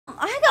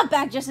I got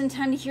back just in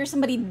time to hear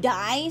somebody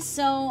die,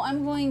 so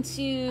I'm going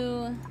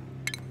to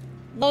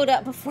load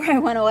up before I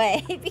went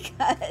away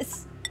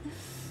because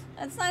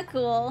that's not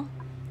cool.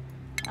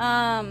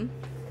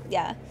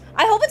 Yeah.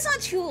 I hope it's not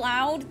too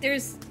loud.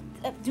 There's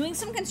doing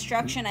some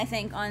construction, I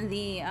think, on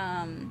the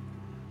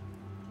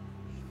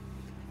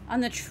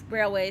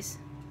railways.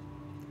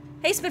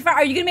 Hey, Spitfire,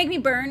 are you gonna make me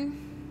burn?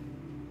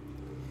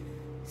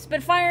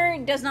 Spitfire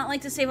does not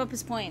like to save up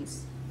his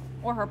points.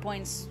 Or her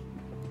points.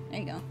 There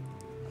you go.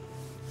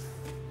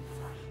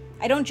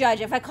 I don't judge.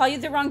 If I call you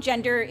the wrong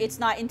gender, it's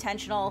not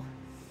intentional.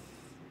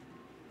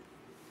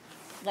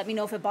 Let me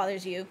know if it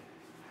bothers you.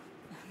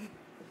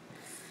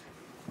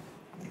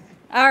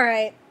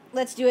 Alright,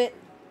 let's do it.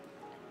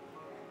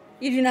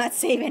 You do not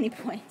save any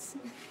points.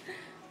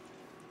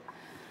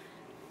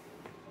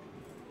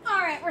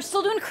 Alright, we're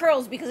still doing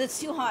curls because it's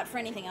too hot for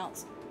anything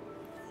else.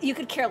 You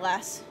could care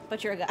less,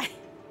 but you're a guy.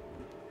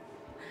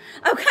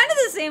 I'm kind of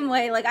the same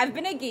way. Like, I've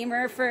been a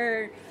gamer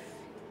for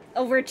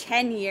over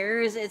 10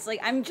 years. It's like,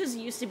 I'm just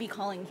used to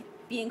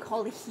being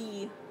called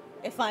he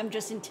if I'm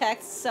just in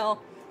text. So,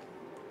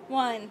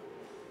 1,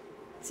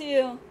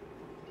 2,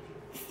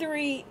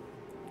 3,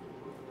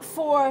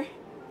 4,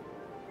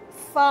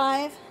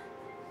 5,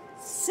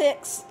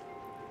 6,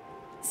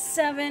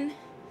 7,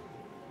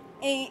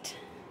 8,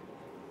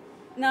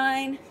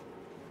 9,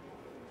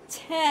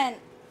 10.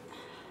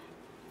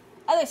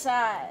 Other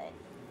side.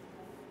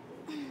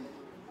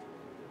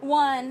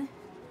 1,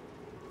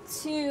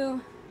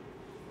 2,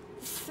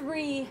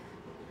 3,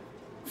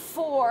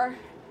 4,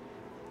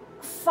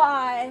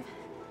 5,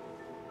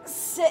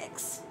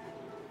 6,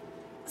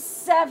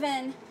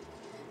 7,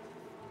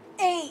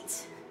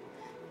 8,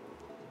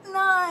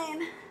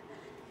 9,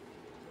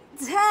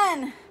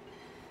 10.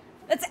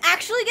 That's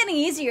actually getting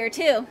easier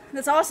too.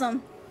 That's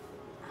awesome.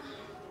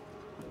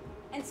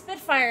 And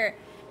Spitfire,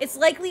 it's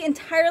likely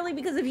entirely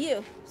because of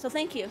you. So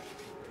thank you.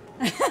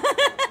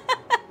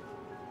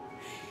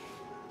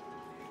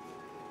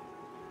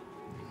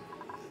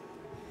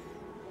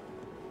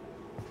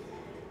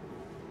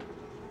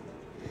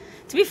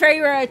 To be fair,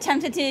 you were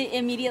attempted to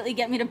immediately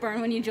get me to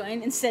burn when you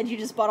joined. Instead, you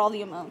just bought all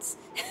the emotes.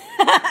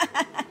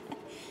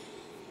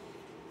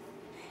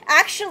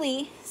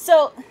 Actually,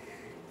 so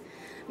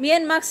me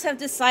and Mux have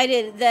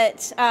decided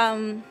that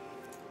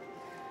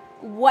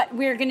what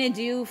we're going to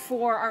do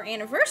for our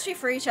anniversary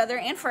for each other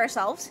and for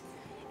ourselves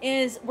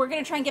is we're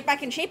going to try and get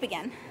back in shape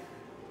again.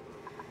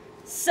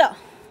 So,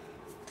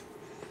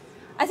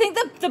 I think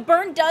the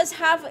burn does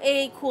have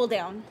a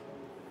cooldown.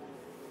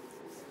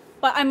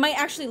 But I might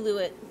actually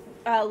lower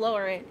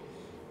it.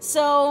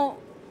 So,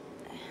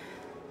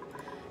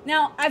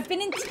 now, I've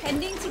been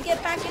intending to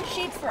get back in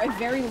shape for a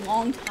very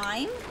long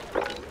time.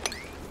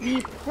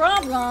 The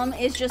problem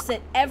is just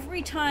that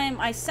every time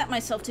I set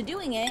myself to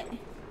doing it,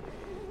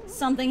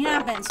 something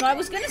happened. So I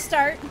was going to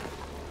start,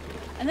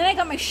 and then I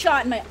got my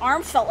shot, and my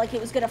arm felt like it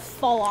was going to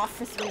fall off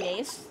for 3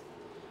 days.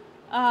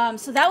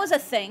 So that was a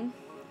thing.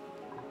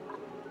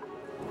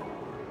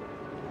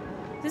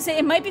 To say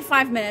it might be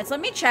 5 minutes. Let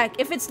me check.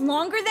 If it's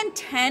longer than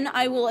 10,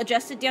 I will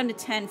adjust it down to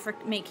 10 for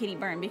Make Kitty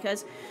Burn,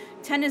 because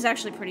 10 is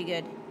actually pretty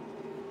good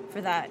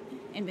for that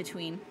in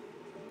between.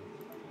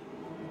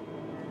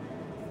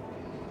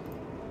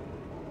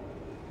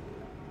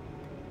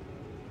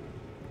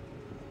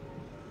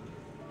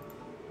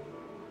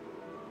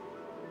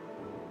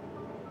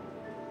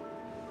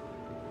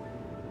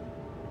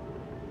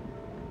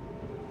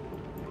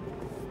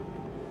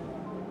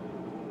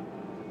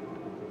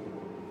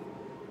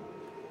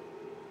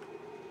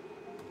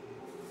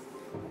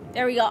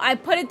 There we go. I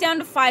put it down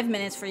to 5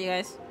 minutes for you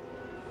guys.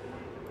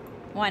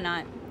 Why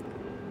not?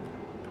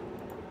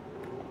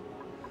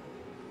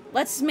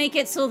 Let's make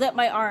it so that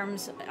my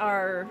arms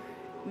are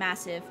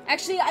massive.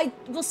 Actually, I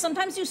will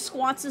sometimes do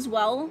squats as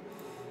well.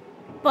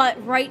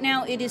 But right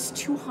now, it is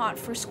too hot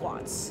for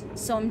squats.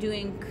 So I'm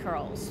doing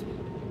curls.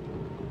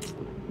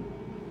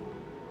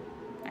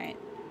 Alright.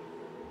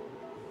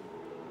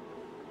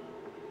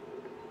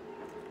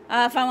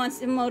 If I want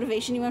some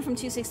motivation, you went from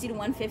 260 to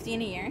 150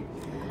 in a year.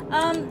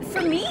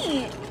 For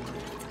me,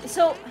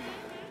 so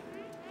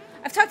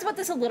I've talked about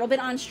this a little bit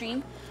on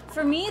stream.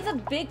 For me, the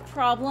big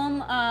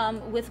problem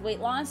with weight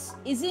loss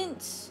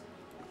isn't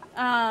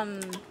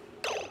like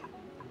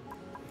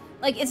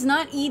it's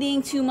not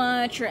eating too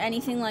much or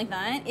anything like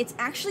that. It's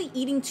actually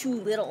eating too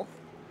little.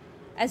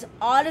 As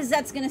odd as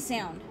that's gonna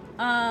sound.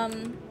 I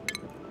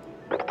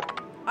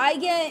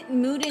get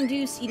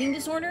mood-induced eating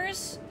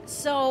disorders.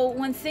 So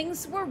when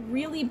things were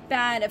really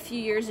bad a few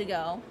years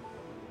ago,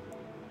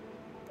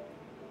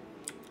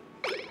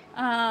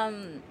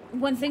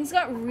 when things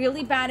got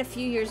really bad a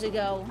few years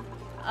ago,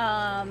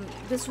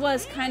 this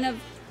was kind of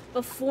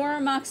before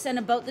Mux and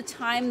about the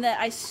time that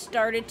I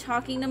started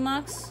talking to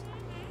Mux.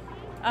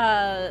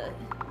 I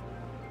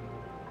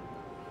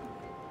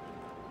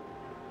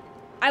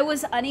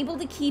was unable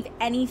to keep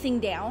anything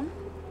down.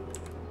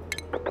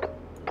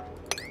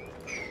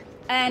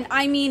 And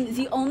I mean,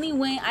 the only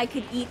way I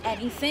could eat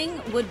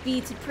anything would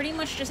be to pretty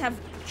much just have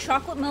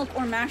chocolate milk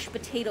or mashed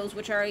potatoes,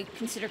 which are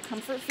considered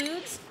comfort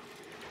foods.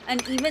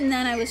 And even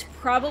then, I was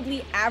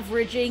probably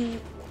averaging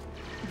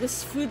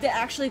this food that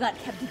actually got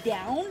kept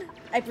down.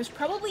 I was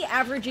probably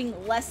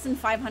averaging less than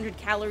 500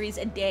 calories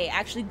a day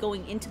actually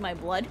going into my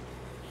blood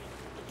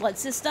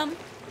system.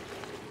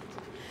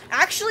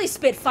 Actually,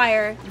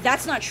 Spitfire,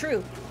 that's not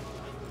true.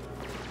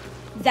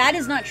 That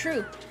is not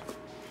true.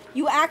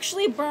 You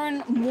actually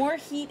burn more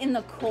heat in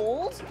the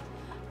cold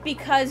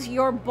because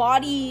your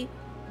body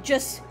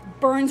just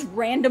burns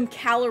random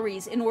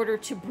calories in order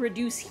to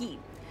produce heat.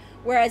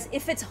 Whereas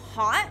if it's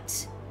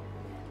hot,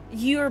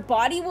 your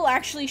body will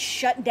actually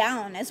shut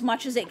down as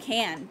much as it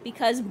can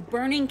because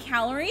burning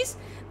calories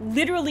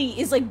literally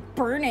is like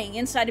burning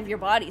inside of your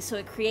body, so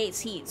it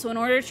creates heat. So in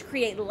order to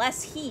create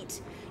less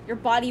heat, your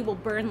body will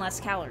burn less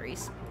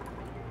calories.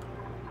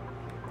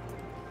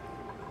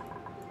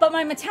 But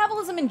my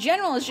metabolism in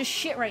general is just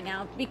shit right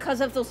now because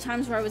of those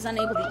times where I was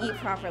unable to eat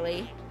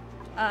properly.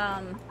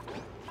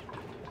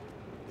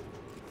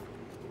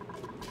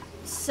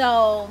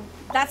 So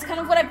that's kind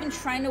of what I've been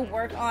trying to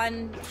work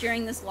on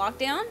during this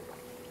lockdown.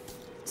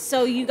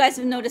 So you guys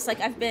have noticed, like,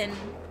 I've been...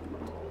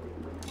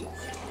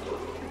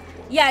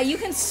 Yeah, you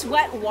can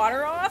sweat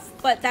water off,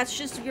 but that's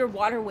just your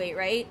water weight,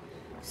 right?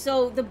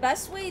 So the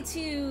best way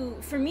to...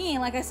 For me,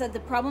 like I said, the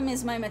problem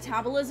is my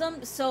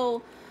metabolism.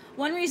 So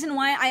one reason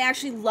why I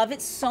actually love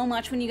it so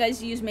much when you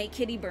guys use Make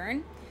Kitty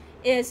Burn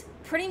is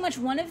pretty much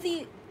one of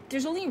the...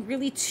 There's only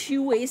really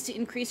 2 ways to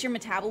increase your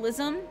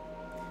metabolism.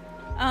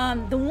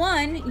 The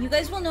one, you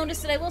guys will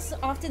notice that I will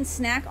often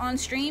snack on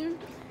stream.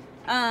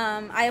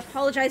 I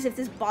apologize if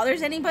this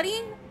bothers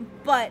anybody,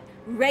 but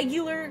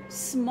regular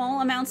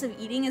small amounts of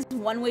eating is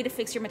one way to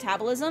fix your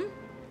metabolism.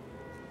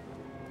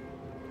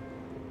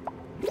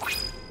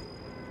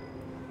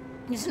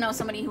 Just know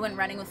somebody who went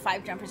running with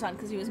 5 jumpers on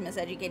because he was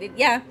miseducated.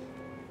 Yeah.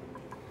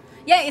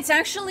 Yeah, it's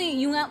actually,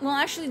 you will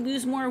actually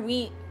lose more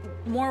weight,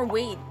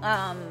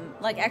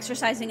 like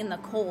exercising in the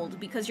cold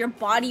because your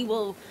body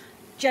will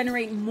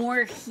generate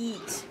more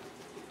heat,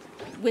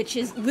 which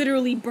is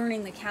literally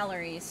burning the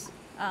calories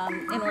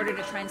in order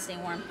to try and stay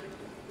warm.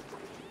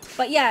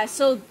 But yeah,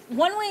 so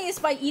one way is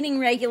by eating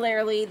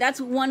regularly.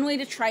 That's one way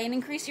to try and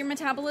increase your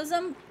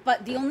metabolism.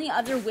 But the only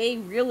other way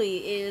really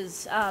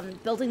is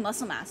building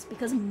muscle mass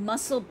because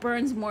muscle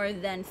burns more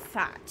than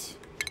fat.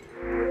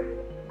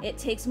 It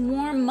takes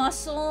more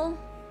muscle.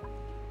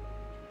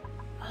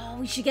 Oh,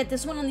 we should get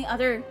this one on the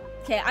other...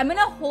 Okay, I'm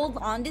gonna hold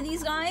on to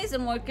these guys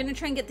and we're gonna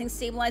try and get things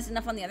stabilized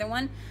enough on the other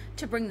one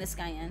to bring this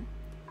guy in.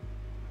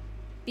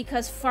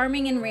 Because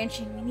farming and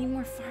ranching, we need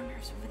more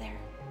farmers over there.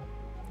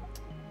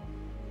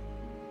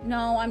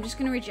 No, I'm just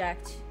gonna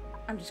reject.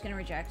 I'm just gonna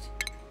reject.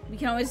 We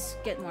can always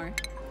get more.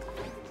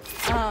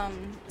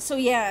 So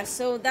yeah,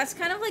 so that's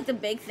kind of like the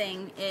big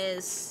thing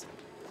is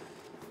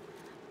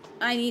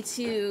I need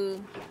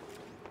to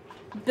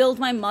build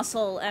my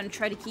muscle and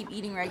try to keep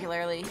eating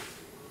regularly.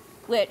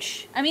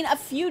 Which, I mean, a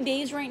few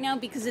days right now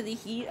because of the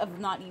heat of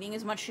not eating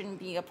as much shouldn't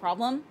be a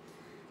problem.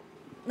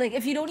 Like,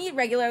 if you don't eat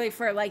regularly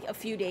for, like, a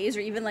few days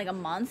or even, like, a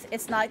month,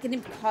 it's not going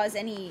to cause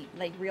any,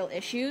 like, real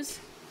issues.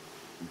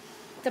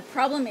 The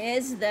problem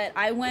is that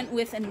I went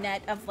with a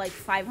net of, like,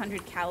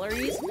 500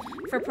 calories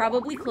for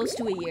probably close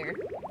to a year.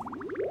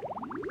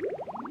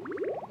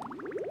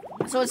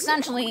 So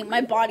essentially,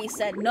 my body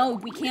said, no,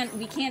 we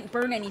can't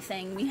burn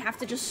anything. We have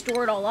to just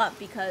store it all up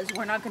because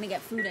we're not going to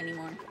get food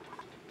anymore.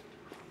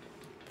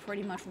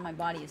 Pretty much what my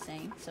body is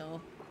saying,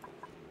 so...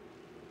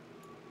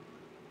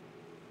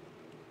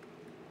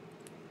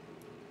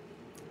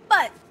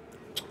 But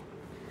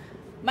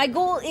my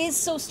goal is,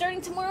 so starting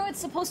tomorrow, it's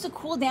supposed to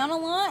cool down a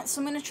lot, so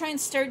I'm going to try and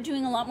start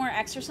doing a lot more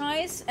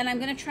exercise, and I'm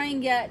going to try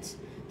and get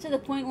to the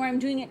point where I'm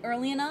doing it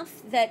early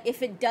enough that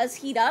if it does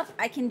heat up,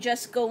 I can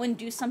just go and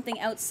do something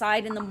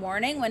outside in the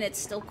morning when it's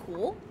still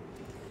cool.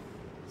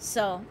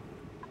 So...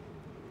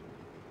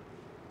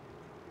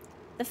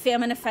 The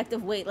famine effect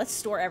of weight. Let's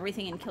store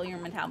everything and kill your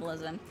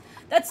metabolism.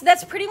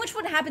 That's pretty much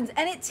what happens,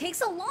 and it takes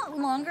a lot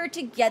longer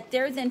to get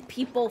there than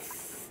people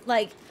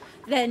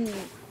than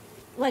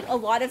a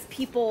lot of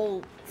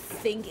people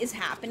think is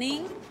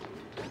happening.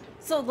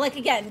 So like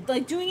again,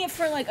 like doing it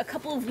for like a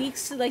couple of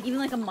weeks to like even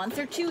like a month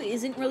or 2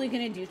 isn't really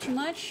gonna do too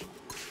much.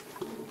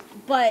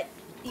 But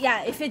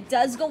yeah, if it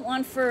does go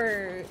on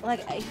for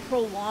like a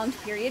prolonged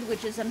period,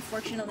 which is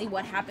unfortunately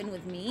what happened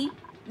with me,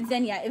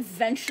 then yeah,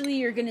 eventually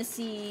you're gonna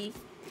see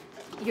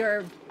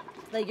your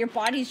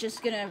body's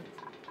just gonna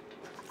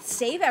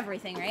save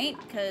everything, right?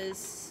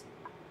 Because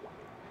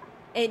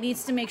it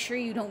needs to make sure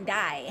you don't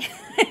die.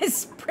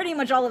 It's pretty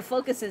much all it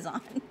focuses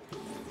on.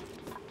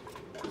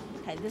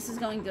 Okay, this is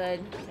going good.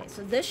 Okay,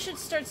 so this should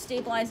start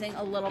stabilizing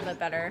a little bit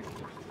better.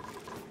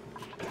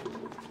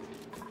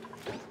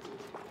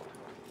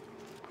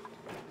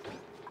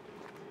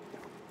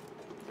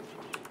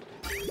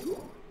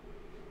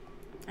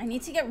 I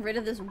need to get rid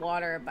of this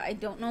water, but I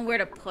don't know where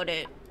to put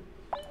it.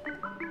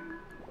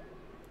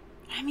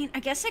 I mean, I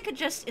guess I could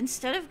just,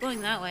 instead of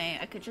going that way,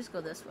 I could just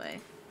go this way.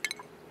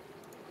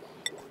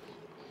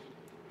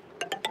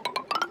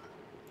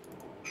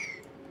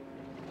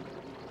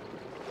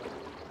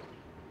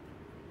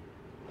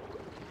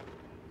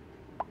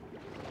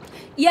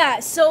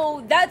 Yeah,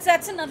 so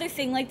that's another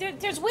thing. Like,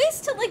 there's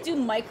ways to, like, do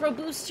micro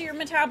boosts to your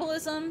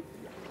metabolism,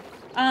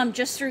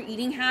 just through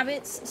eating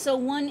habits. So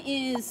one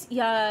is,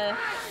 you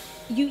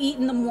eat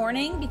in the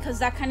morning because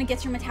that kind of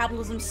gets your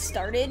metabolism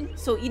started.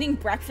 So eating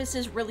breakfast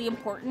is really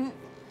important.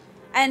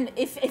 And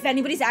if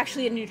anybody's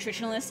actually a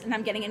nutritionalist and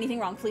I'm getting anything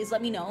wrong, please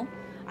let me know.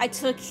 I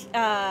took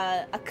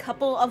a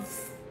couple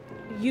of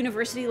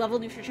university level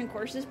nutrition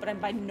courses, but I'm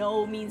by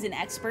no means an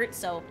expert,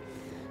 so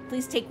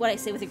please take what I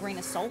say with a grain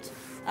of salt.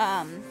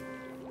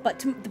 But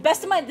to the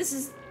best of my, this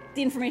is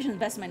the information to the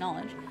best of my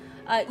knowledge.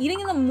 Eating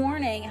in the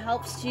morning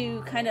helps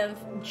to kind of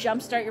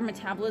jumpstart your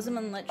metabolism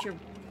and let your,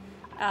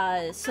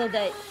 so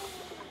that,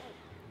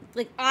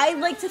 like, I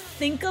like to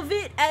think of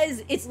it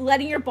as it's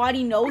letting your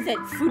body know that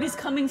food is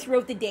coming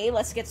throughout the day.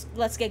 Let's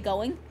get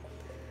going.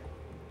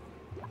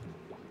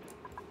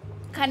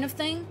 Kind of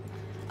thing.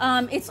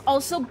 It's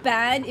also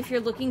bad if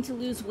you're looking to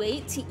lose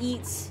weight to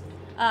eat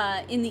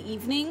in the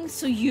evening.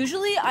 So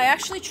usually I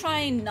actually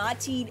try not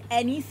to eat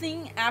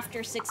anything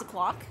after 6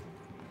 o'clock.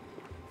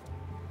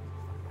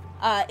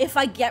 If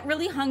I get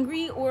really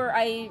hungry or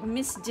I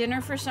miss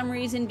dinner for some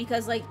reason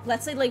because, like,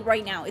 let's say, like,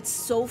 right now, it's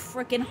so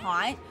freaking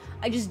hot,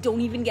 I just don't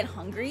even get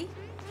hungry.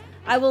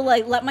 I will,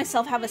 like, let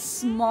myself have a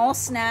small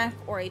snack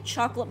or a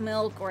chocolate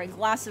milk or a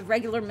glass of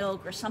regular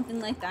milk or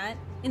something like that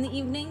in the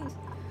evenings.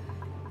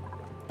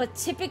 But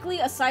typically,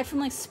 aside from,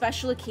 like,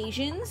 special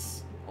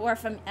occasions or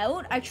if I'm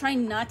out, I try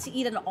not to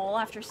eat at all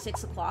after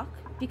 6 o'clock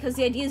because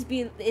the idea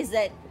is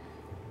that,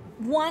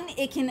 one,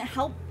 it can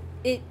help,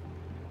 it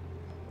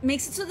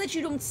makes it so that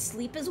you don't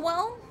sleep as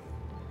well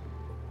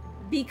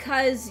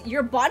because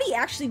your body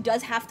actually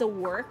does have to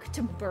work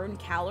to burn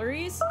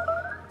calories.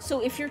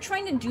 So if you're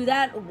trying to do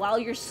that while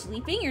you're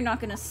sleeping, you're not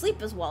going to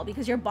sleep as well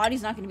because your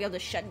body's not going to be able to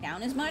shut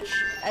down as much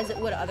as it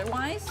would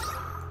otherwise.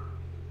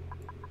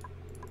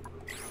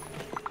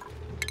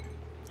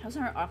 How's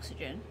our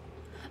oxygen?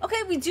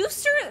 Okay, we do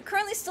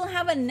currently still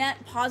have a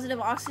net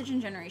positive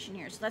oxygen generation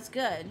here, so that's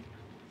good.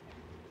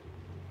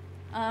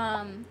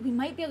 We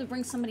might be able to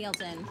bring somebody else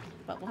in,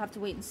 but we'll have to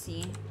wait and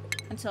see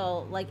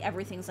until, like,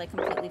 everything's, like,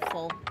 completely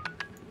full.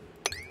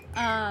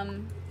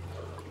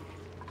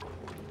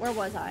 Where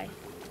was I?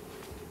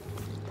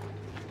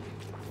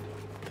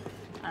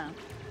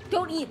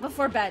 Don't eat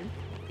before bed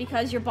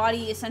because your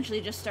body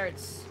essentially just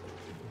starts,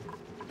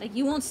 like,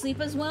 you won't sleep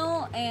as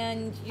well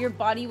and your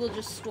body will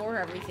just store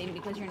everything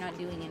because you're not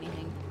doing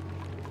anything.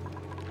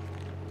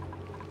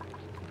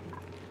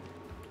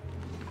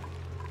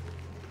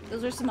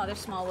 Those are some other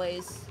small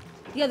ways.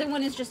 The other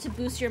one is just to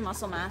boost your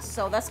muscle mass.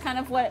 So that's kind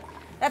of what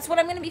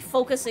I'm going to be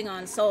focusing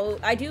on. So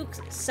I do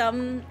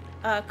some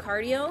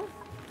cardio,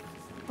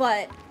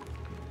 but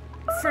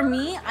for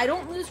me, I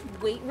don't lose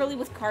weight really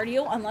with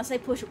cardio unless I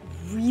push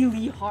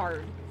really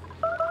hard.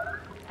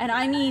 And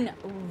I mean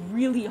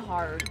really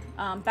hard.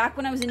 Back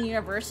when I was in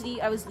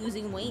university, I was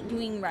losing weight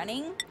doing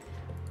running,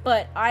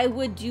 but I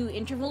would do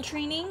interval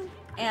training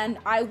and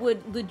I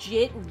would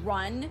legit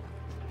run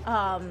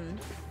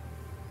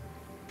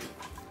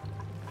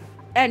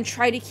and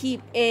try to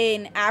keep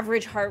an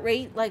average heart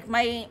rate. Like,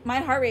 my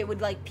heart rate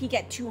would, like, peak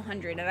at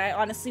 200, and I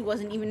honestly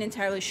wasn't even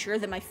entirely sure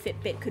that my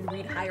Fitbit could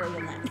read higher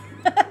than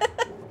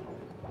that.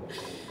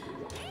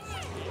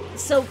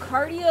 So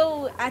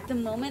cardio, at the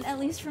moment, at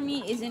least for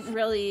me, isn't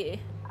really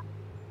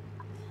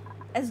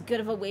as good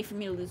of a way for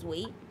me to lose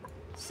weight.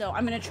 So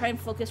I'm going to try and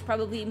focus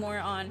probably more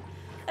on,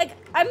 like,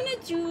 I'm going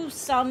to do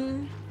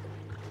some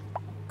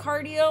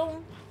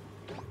cardio.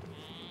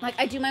 Like,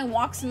 I do my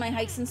walks and my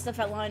hikes and stuff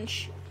at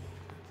lunch.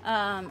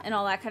 And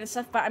all that kind of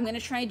stuff, but I'm going to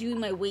try doing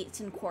my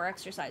weights and core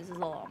exercises a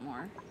lot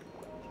more.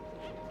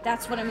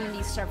 That's what I'm going to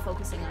need to start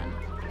focusing on.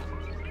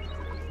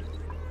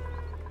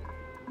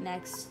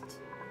 Next,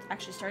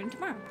 actually starting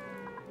tomorrow.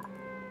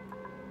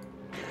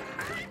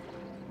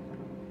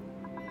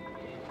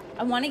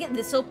 I want to get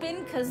this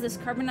open because this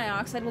carbon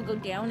dioxide will go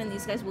down and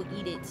these guys will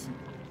eat it.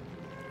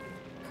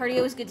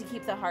 Cardio is good to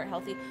keep the heart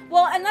healthy.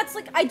 Well, and that's,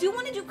 like, I do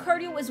want to do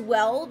cardio as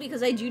well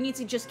because I do need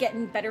to just get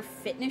in better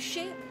fitness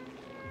shape.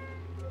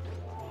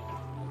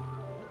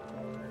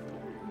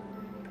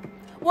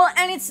 Well,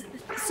 and it's,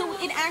 so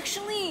it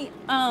actually,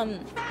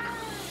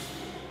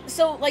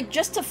 so, like,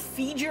 just to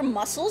feed your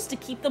muscles, to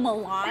keep them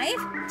alive,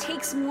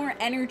 takes more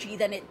energy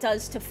than it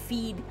does to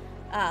feed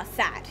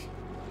fat.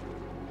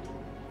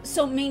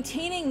 So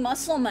maintaining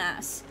muscle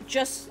mass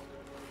just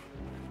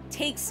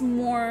takes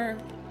more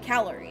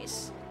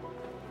calories.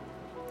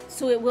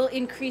 So it will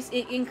increase,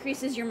 it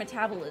increases your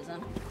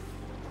metabolism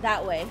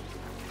that way.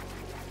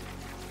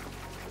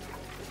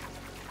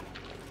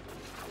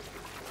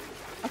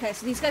 Okay,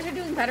 so these guys are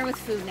doing better with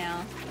food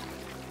now.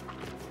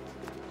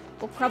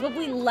 We'll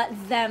probably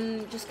let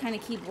them just kind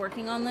of keep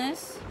working on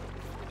this.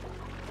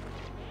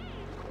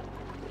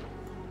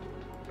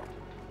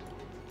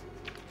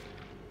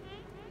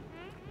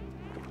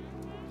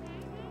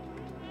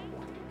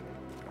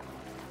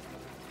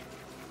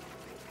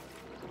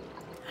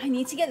 I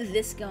need to get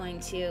this going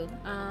too.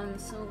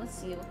 So let's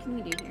see, what can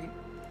we do here?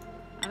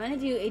 I'm gonna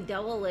do a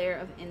double layer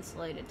of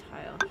insulated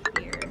tile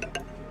here.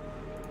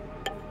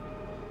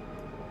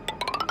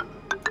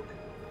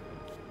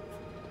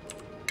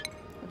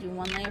 do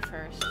one layer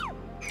first,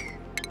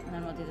 and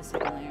then we'll do the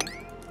second layer.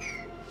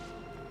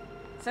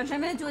 Essentially,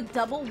 I'm gonna do a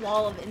double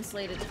wall of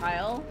insulated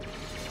tile.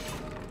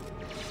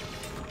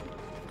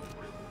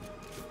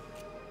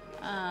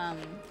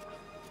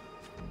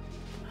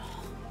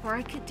 Or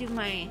I could do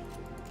my...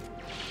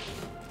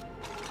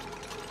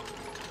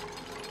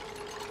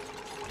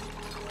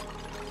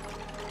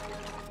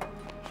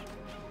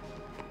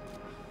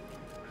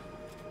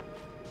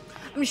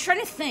 I'm just trying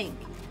to think,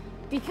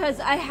 because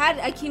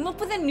I came up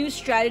with a new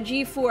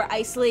strategy for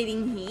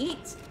isolating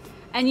heat,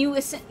 and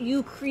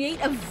you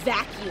create a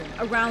vacuum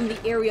around the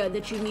area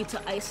that you need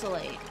to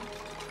isolate.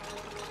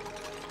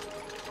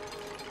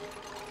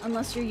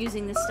 Unless you're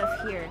using this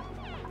stuff here.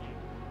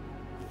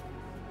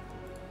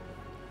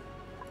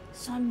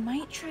 So I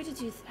might try to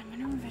do, I don't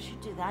know if I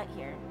should do that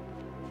here.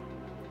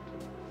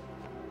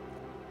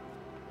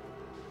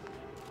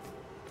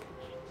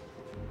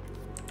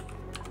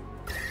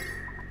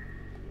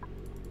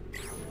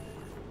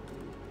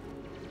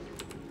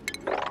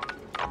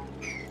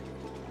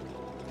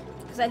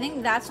 Because I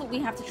think that's what we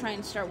have to try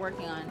and start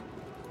working on,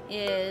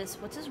 is,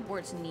 what does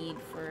Warts need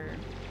for...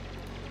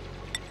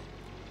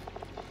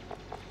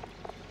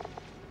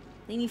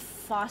 They need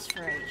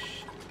phosphorite.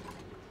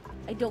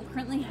 I don't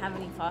currently have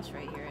any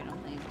phosphorite here, I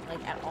don't think.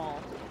 Like, at all.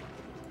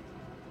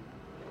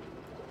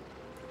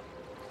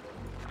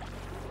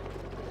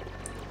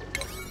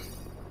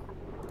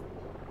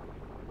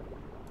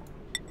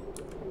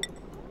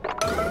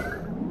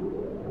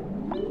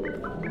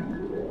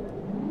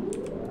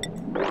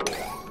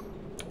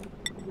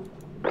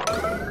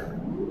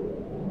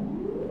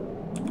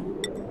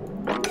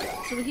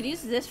 So we could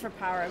use this for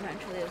power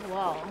eventually as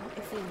well,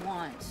 if we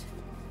want.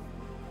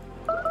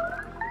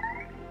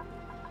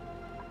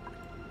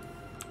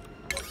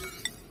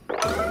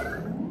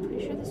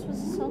 Pretty sure this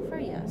was a sulfur,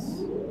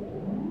 yes.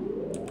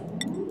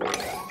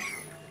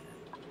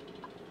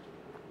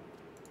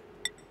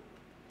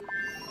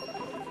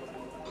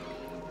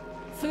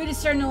 Food is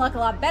starting to look a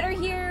lot better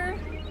here.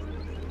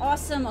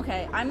 Awesome.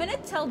 Okay, I'm gonna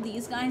tell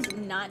these guys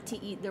not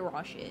to eat the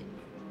raw shit.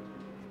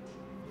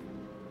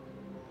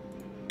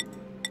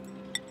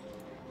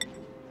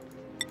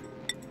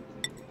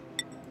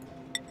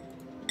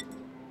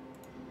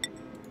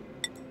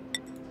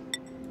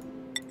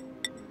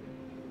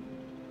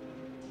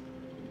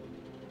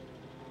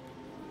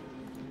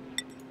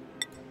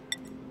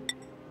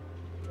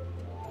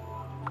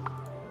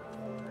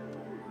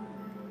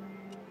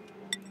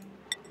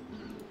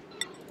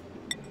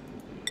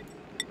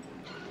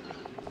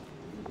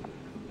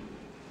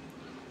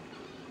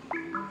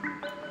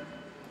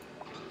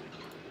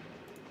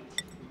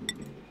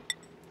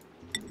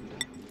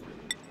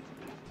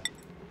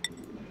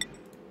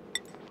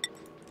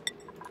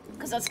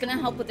 That's gonna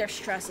help with their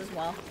stress as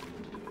well.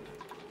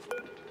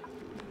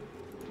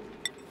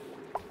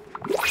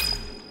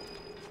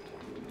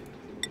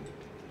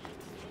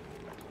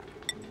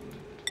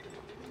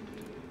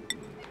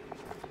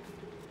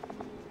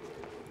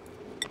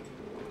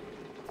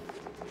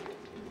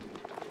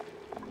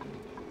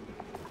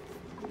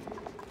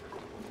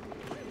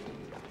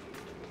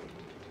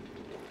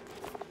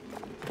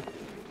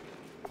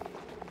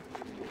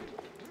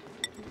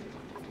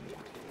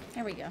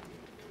 There we go.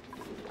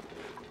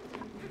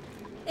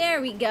 There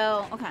we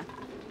go. Okay.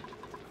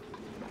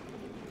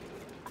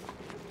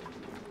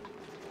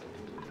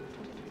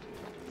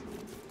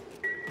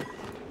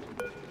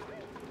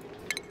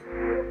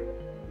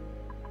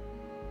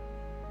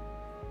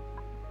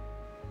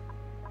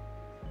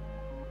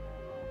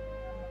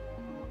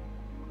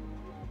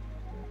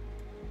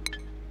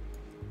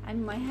 I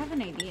might have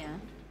an idea.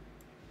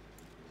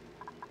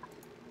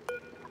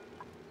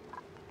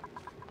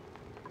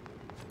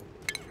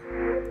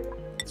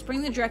 Let's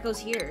bring the Drekos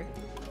here.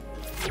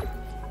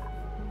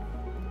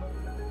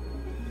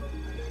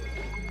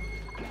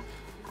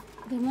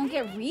 They won't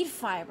get reed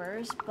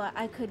fibers, but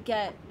I could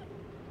get...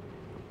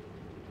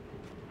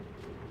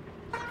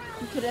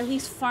 We could at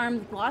least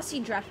farm glossy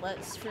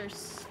droplets for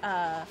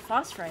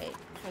phosphorite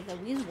for the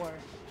Wheezewort.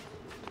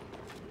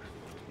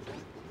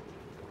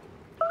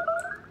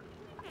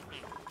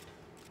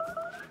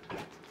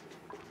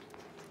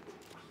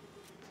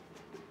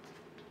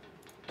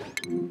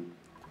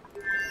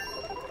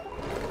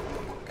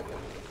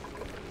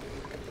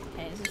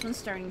 Okay, is this one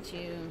starting to...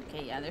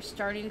 Okay, yeah, they're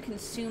starting to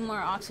consume more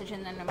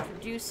oxygen than I'm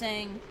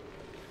producing.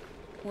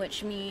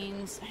 Which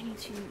means I need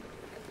to...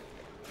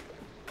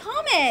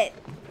 Comet!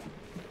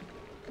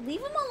 Leave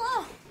him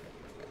alone.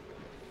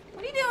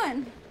 What are you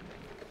doing?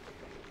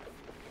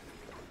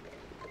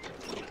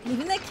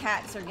 Even the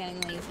cats are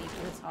getting lazy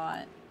because it's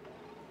hot.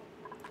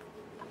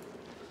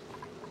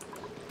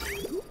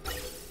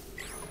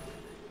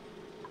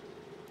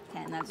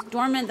 Okay, and that's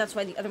dormant. That's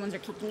why the other ones are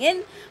kicking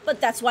in.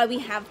 But that's why we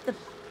have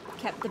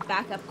kept the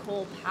backup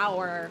coal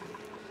power.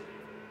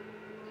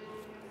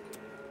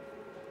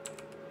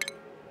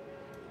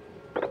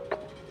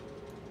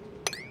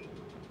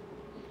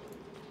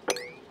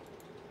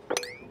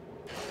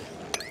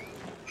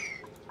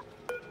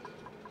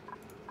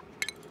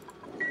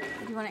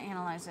 I want to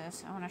analyze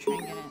this. I want to try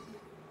and get it.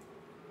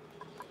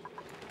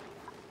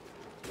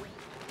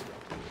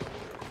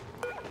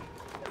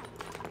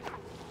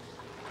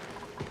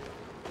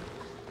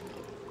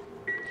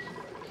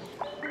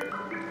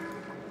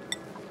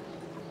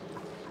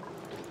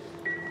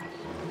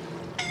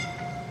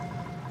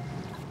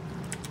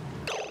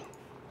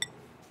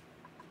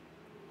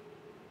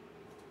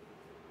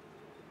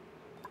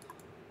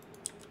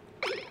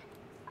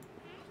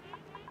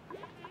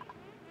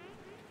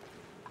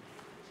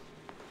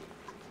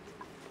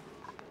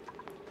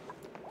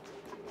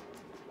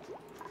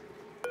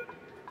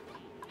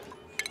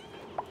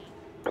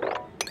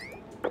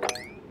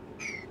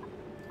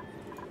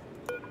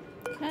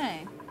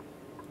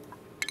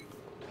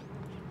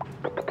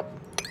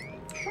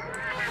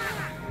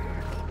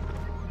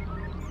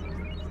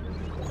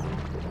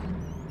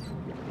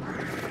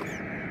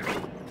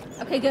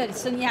 Okay, good.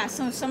 So yeah,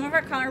 so some of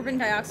our carbon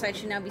dioxide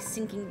should now be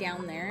sinking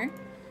down there,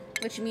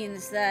 which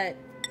means that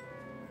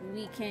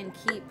we can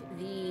keep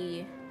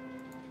the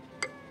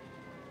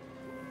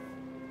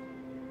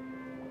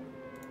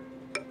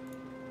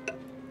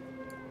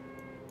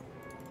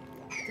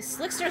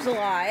slicksters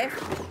alive,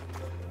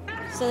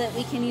 so that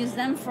we can use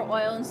them for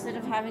oil instead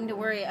of having to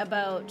worry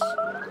about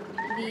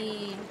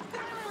the...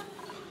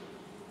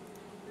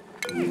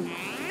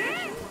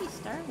 He's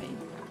starving.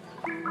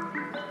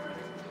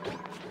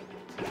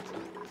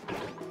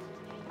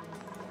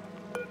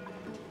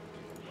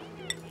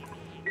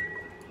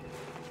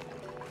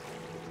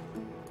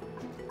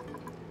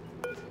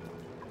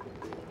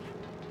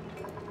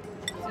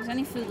 If there's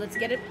any food, let's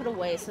get it put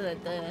away so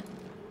that the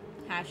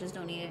hatches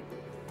don't eat it.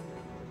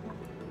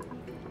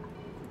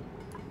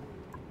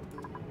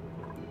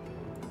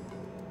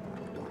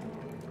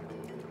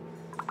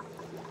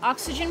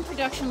 Oxygen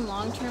production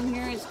long-term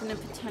here is going to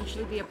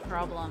potentially be a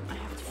problem. I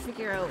have to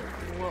figure out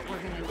what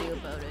we're going to do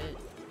about it.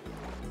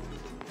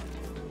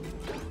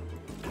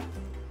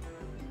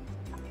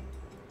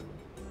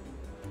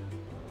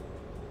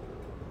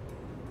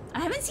 I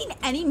haven't seen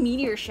any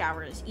meteor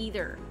showers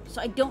either, so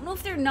I don't know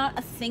if they're not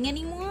a thing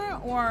anymore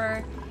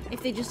or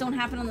if they just don't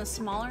happen on the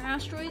smaller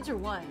asteroids or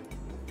what.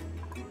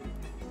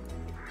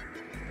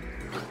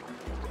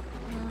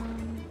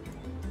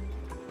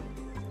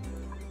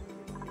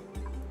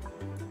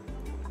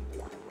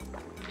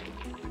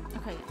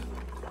 Okay.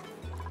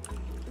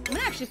 I'm gonna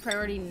actually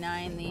priority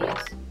 9 these.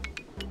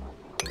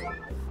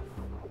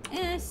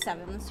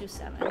 7. Let's do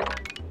 7. A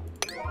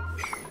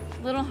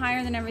little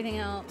higher than everything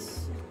else.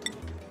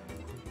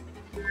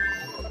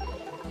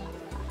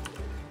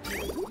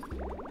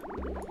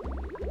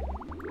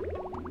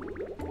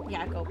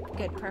 Yeah, go.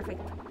 Good.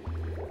 Perfect.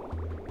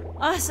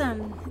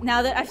 Awesome.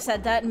 Now that I've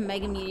said that,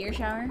 mega meteor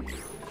shower.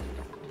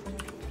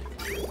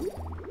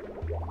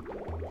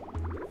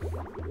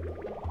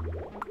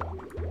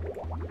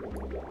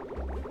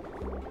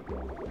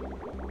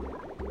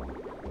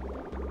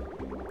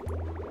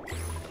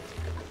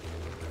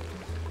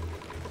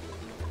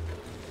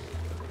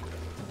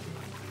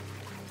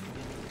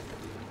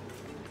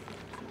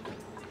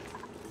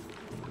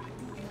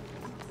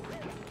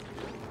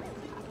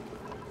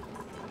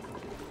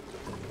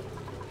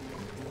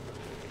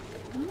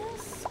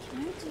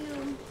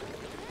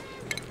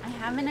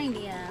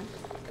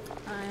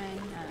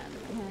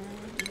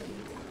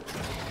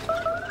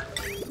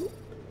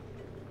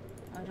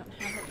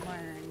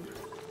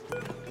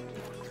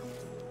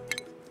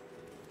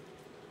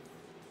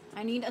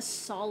 I need a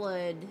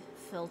solid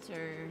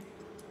filter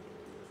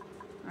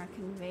or a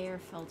conveyor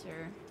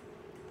filter.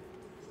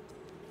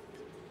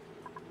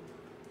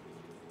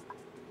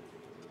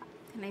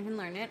 Can I even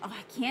learn it? Oh,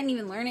 I can't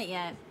even learn it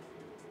yet.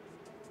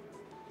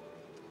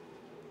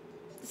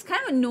 It's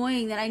kind of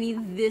annoying that I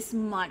need this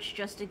much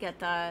just to get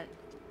that.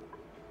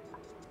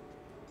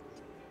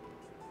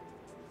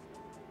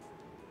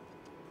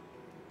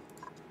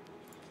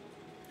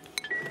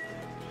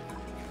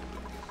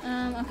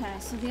 Okay,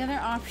 so the other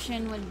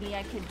option would be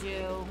I could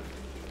do...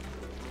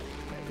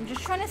 I'm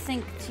just trying to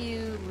think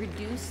to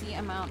reduce the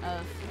amount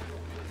of...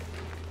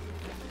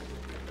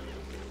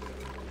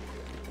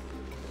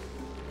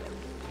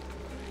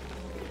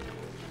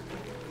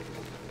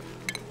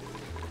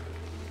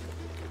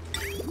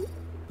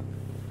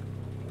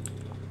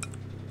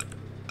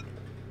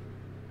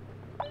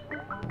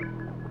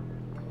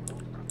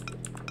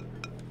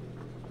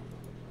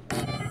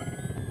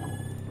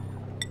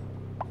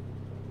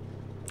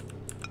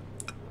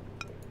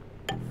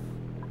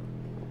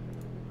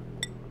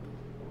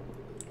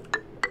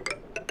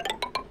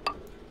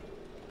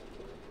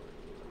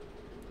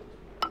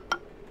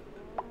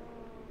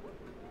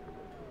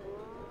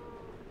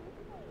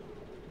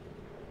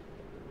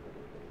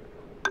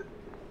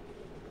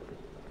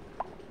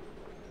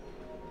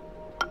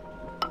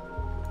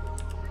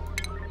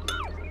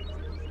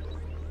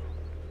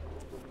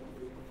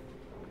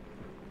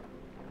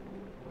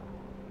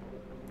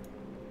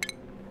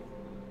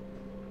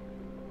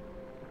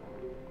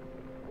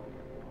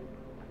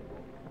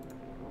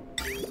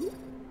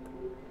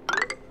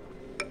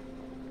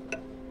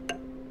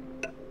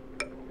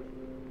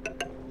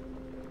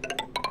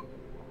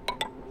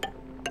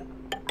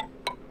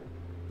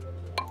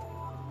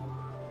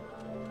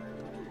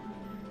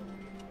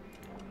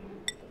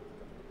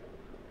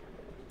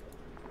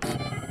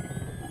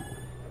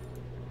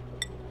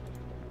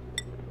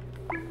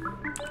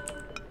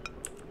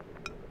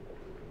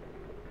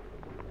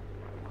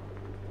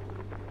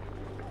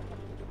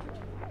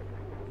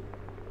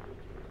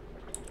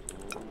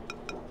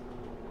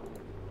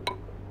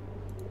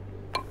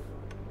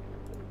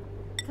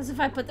 Because if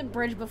I put the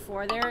bridge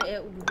before there,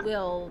 it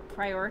will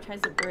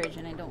prioritize the bridge,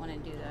 and I don't want to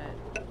do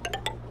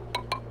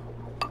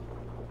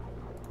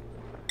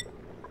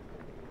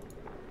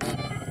that.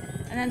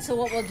 And then so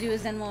what we'll do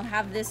is then we'll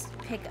have this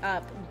pick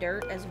up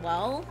dirt as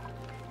well.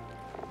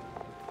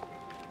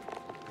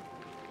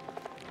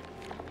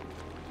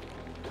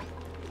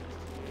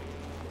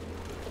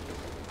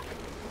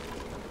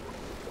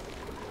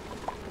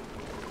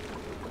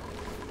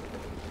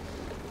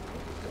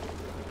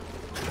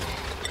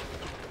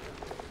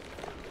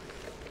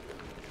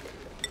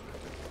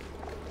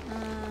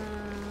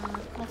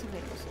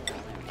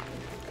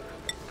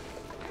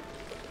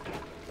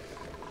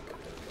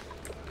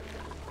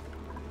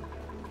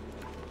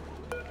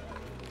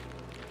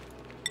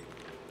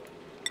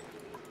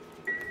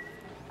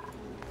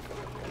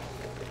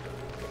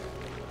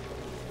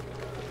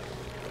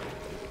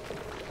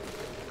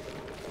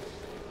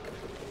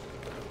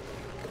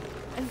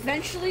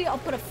 Eventually, I'll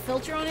put a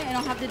filter on it, and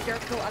I'll have the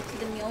dirt go up to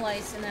the meal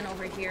ice and then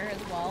over here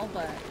as well,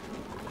 but...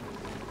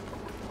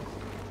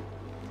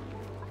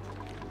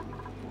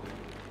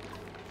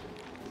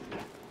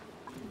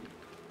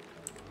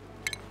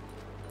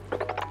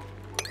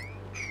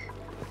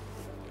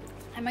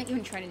 I might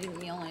even try to do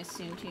meal ice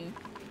soon, too.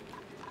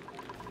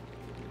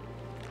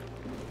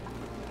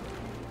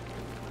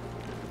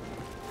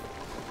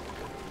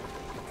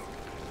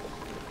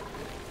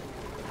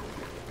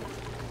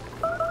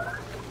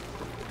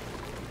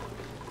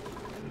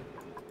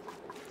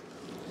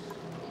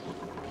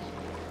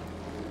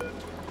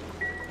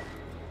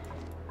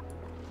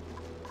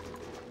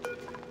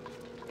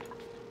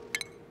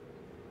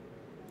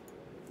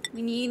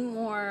 We need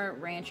more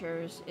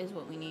ranchers, is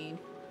what we need.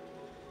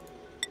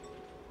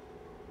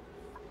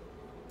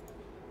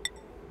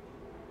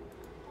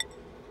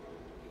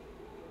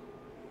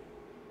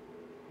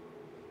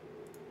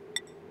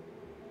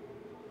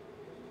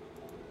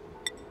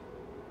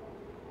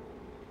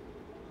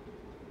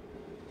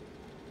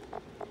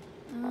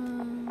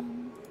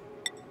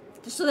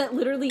 Just so that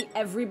literally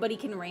everybody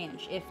can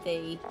ranch if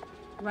they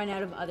run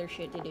out of other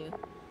shit to do.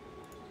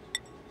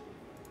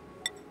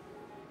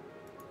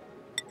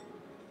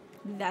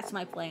 That's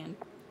my plan.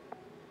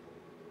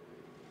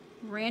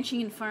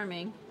 Ranching and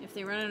farming. If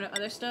they run out of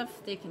other stuff,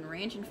 they can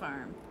ranch and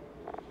farm.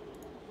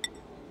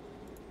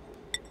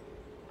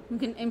 We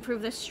can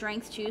improve their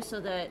strength too so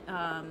that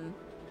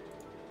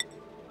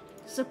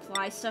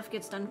supply stuff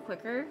gets done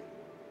quicker.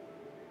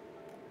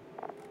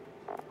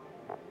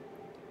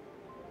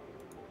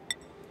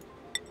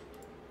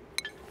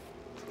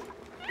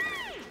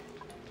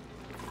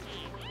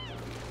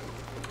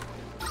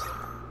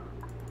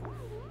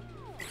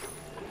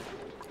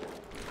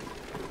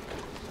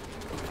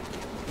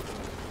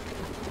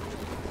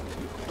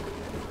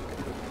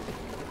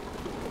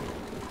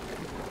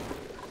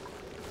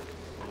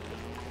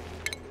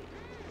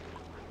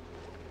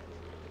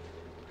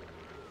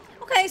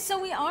 So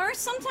we are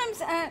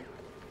sometimes at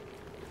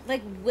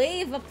like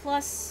wave of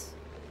plus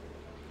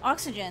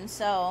oxygen,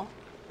 so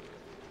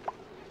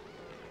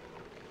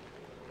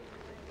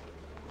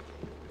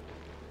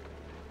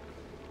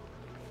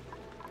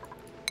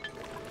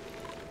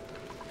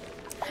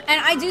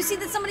and I do see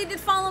that somebody did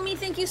follow me.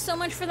 Thank you so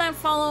much for that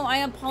follow. I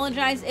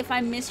apologize if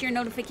I miss your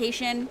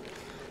notification.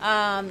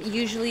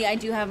 Usually I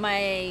do have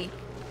my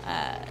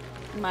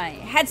my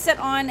headset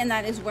on, and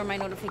that is where my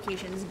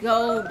notifications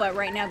go, but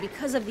right now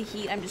because of the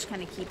heat I'm just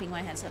kind of keeping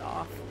my headset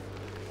off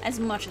as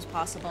much as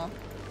possible.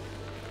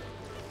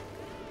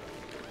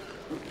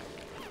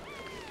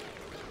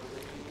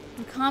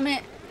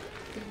 Comment.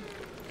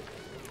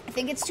 I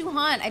think it's too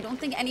hot. I don't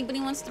think anybody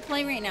wants to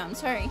play right now. I'm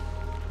sorry.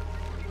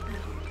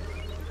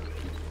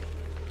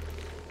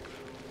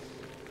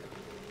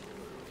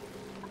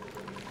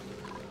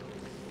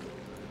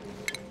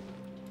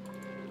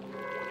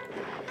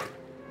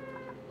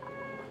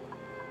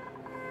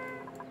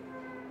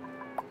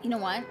 You know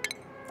what?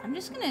 I'm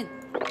just gonna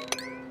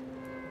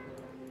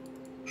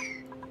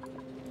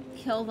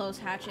kill those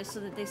hatches so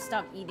that they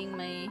stop eating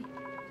my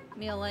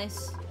meal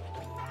ice.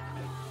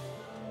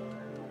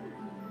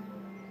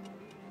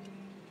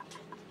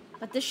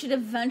 But this should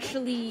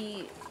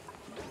eventually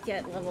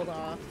get leveled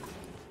off.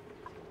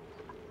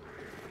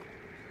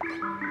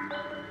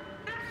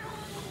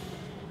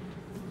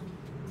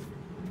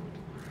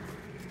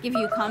 Give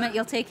you a comment,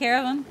 you'll take care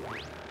of them?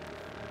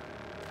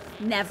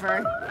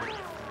 Never.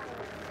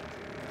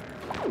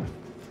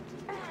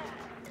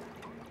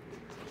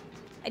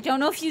 I don't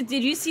know if you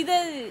did you see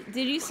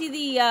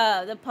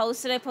the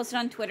post that I posted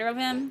on Twitter of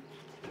him?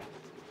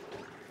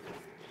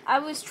 I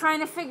was trying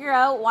to figure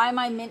out why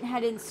my mint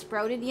hadn't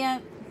sprouted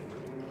yet.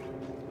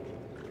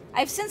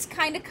 I've since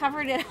kind of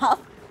covered it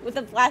up with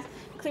a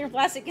clear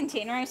plastic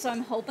container, so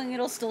I'm hoping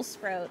it'll still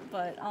sprout,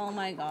 but oh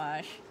my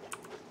gosh.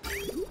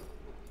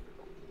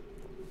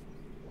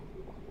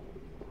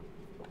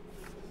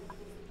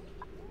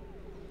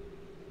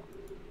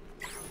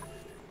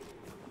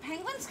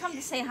 Penguins come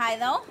to say hi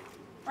though.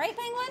 Right,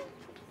 Penguin?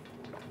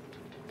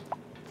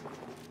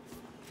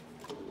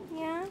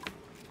 Yeah.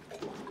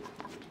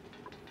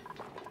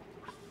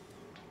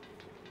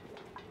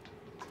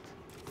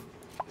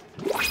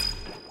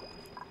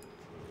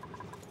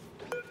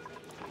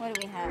 What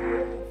do we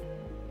have?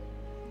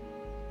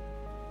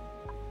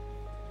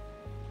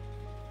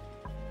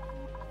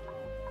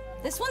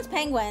 This one's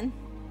Penguin.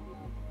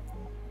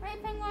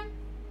 Right, Penguin?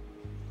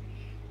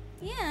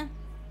 Yeah.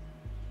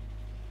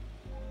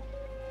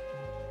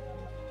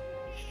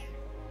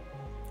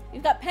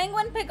 You've got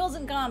Penguin, Pickles,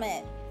 and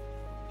Comet.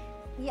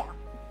 Yeah.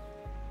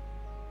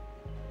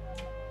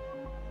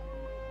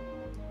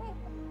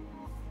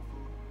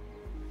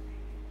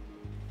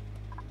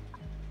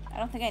 I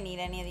don't think I need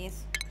any of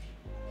these.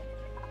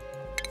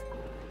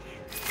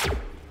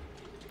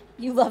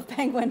 You love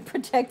Penguin,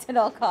 protect at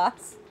all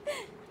costs.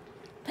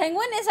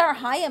 Penguin is our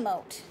high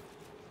emote.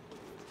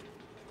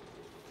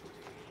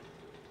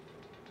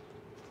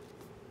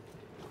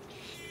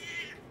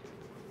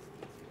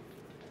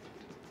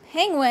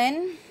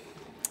 Penguin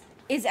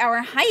is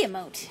our high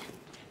emote.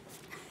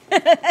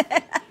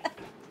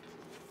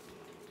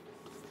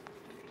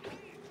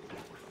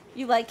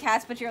 You like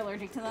cats, but you're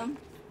allergic to them?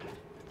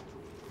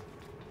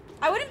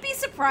 I wouldn't be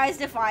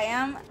surprised if I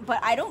am, but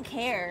I don't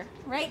care.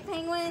 Right,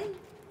 Penguin?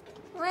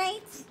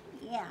 Right?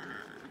 Yeah.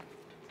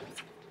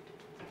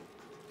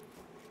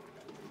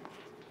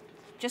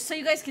 Just so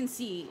you guys can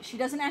see, she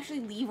doesn't actually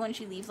leave when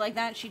she leaves like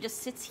that. She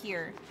just sits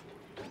here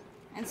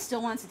and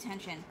still wants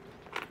attention.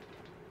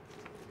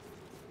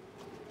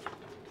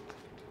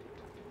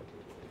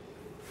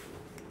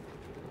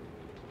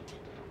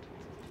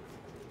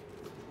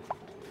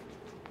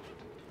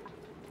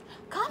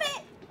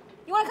 Comet!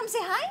 You want to come say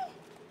hi?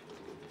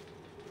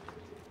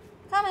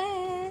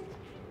 Comet!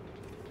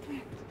 Come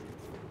here.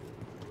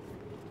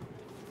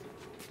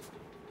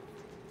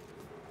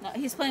 No,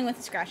 he's playing with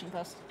the scratching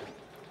post.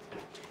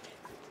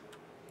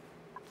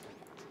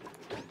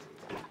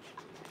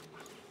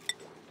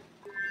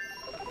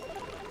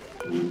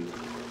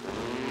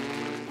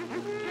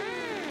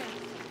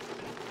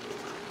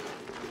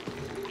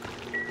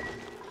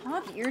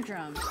 Hog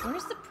eardrums.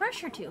 Where's the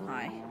pressure too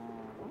high?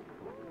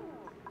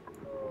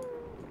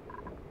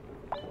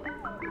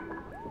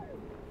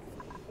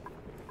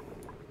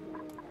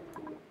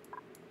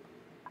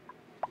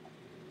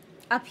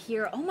 Up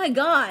here. Oh my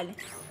god.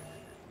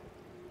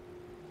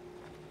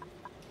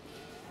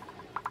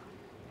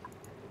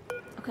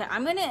 Okay,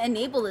 I'm gonna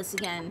enable this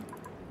again.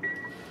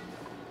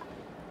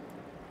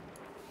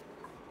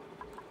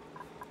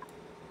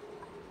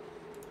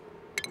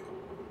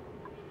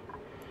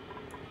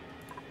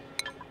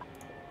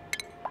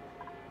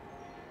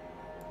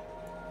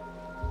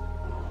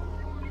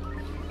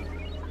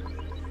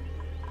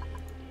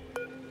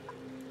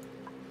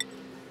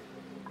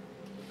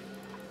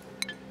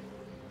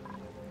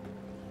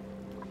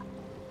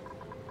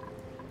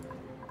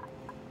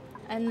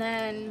 And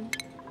then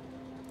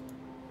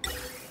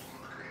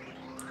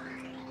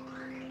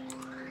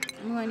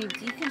I'm going to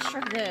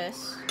deconstruct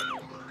this.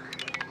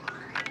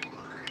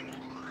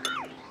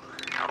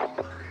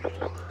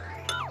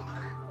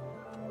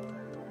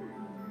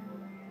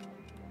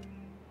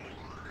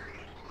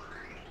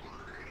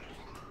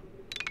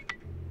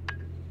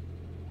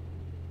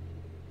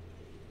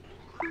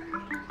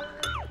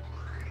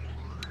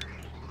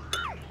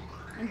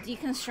 And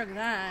deconstruct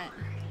that.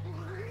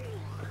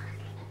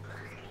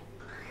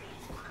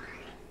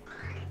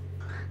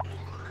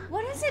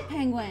 What is it,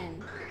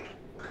 Penguin?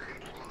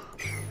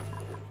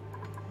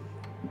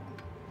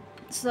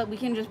 So that we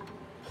can just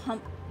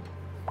pump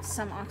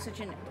some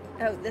oxygen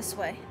out this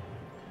way.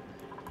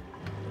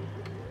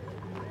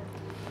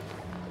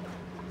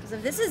 Because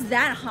if this is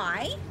that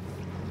high,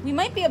 we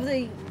might be able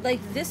to, like,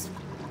 this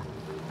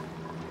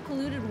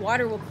polluted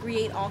water will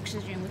create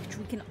oxygen, which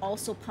we can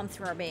also pump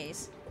through our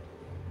bays.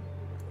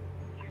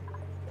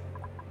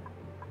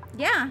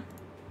 Yeah.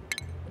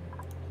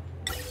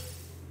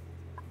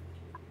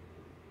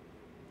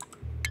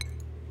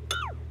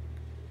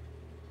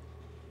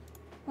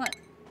 What?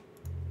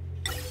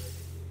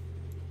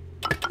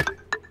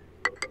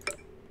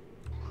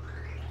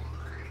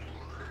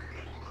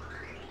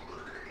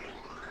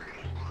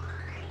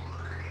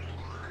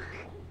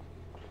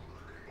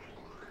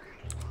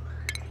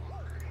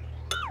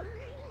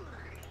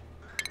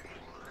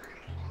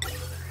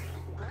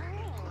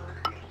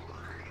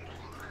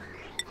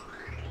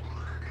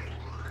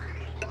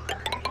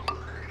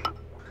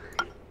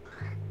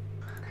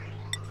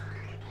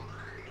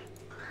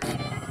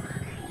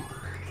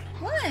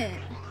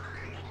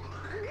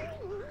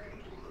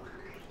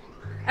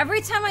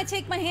 Every time I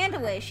take my hand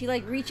away, she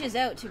like reaches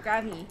out to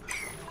grab me.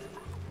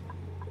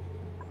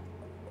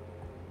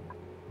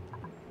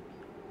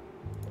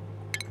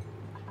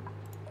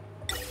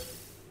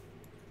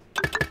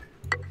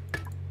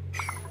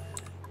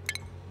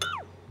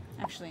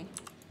 Actually,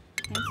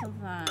 cancel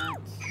that.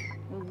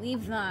 We'll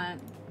leave that.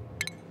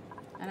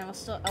 And I will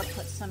still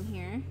output some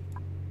here.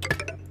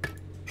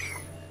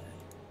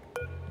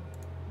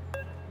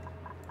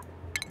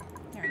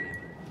 There we go.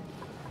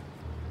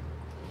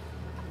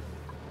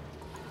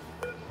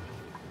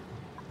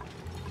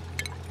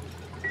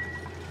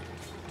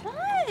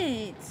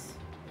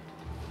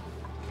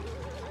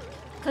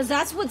 Because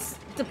that's what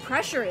the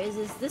pressure is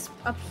this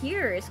up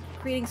here is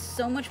creating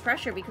so much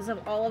pressure because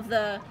of all of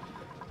the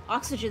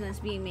oxygen that's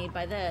being made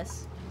by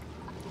this.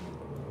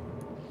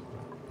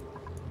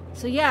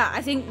 So yeah,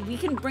 I think we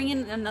can bring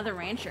in another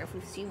rancher if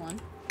we see one.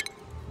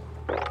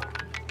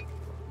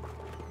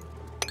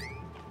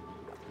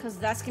 Because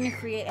that's going to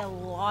create a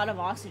lot of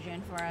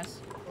oxygen for us.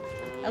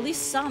 At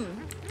least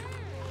some.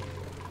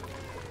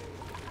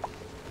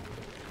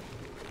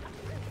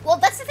 Well,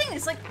 that's the thing.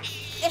 It's like,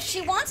 if she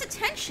wants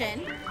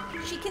attention,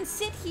 she can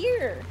sit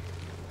here.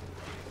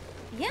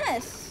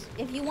 Yes.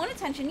 If you want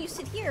attention, you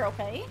sit here,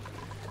 okay?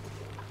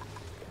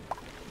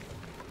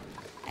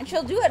 And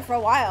she'll do it for a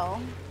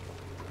while.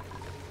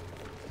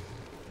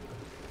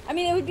 I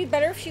mean, it would be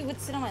better if she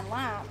would sit on my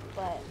lap,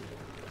 but...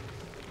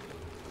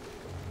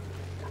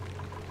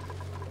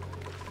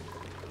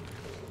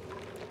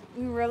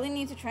 we really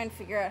need to try and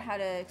figure out how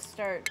to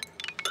start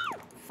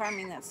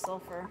farming that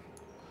sulfur.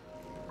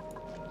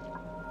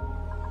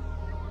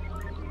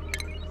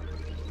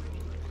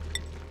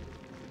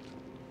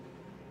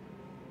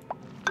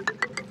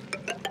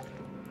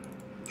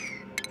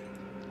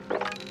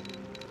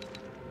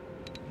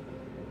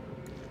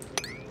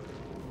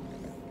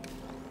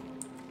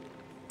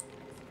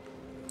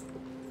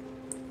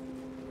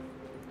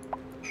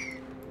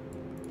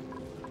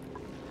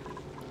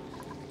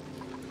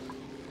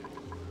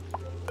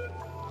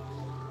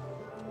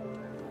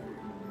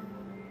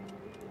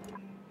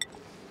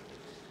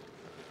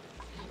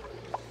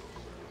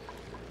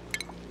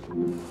 I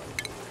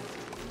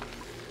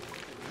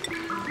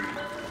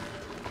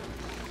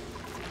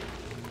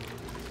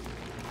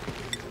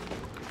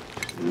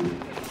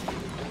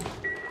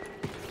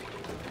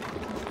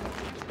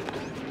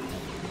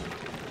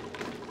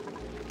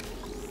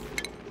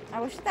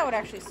wish that would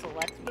actually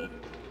select me.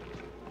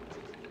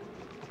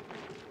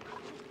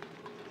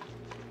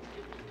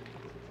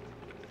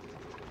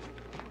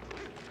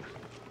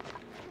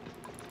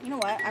 You know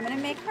what? I'm gonna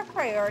make her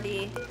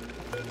priority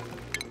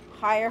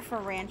higher for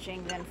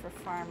ranching than for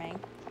farming.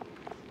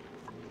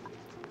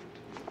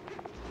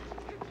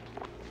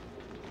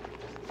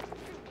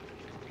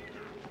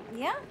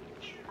 Yeah?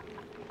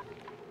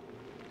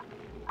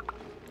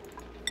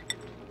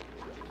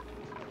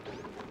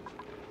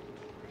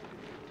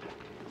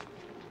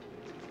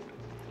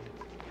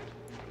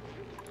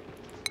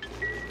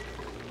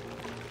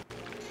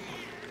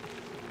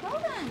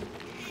 Hold on.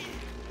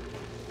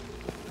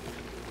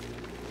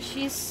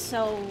 She's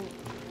so...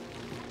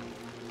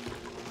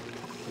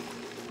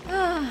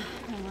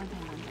 hang on.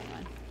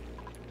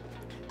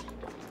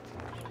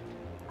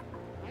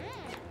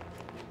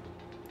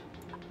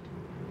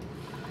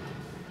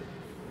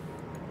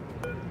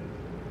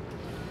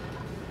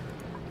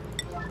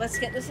 Let's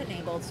get this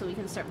enabled so we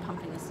can start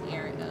pumping this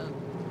air out.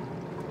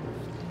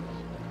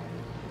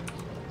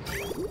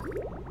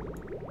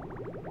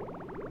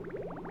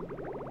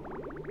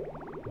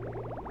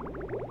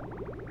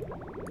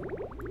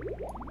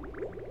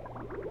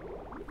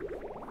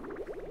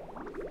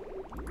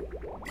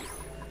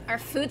 Our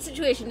food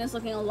situation is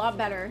looking a lot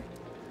better.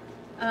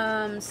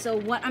 So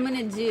what I'm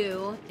gonna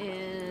do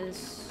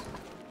is...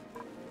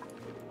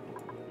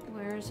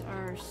 Where's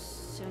our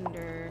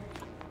sender?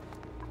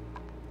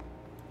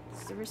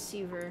 It's the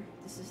receiver.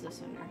 This is the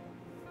sender.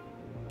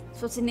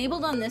 So it's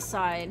enabled on this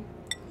side,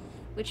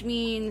 which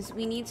means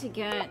we need to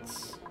get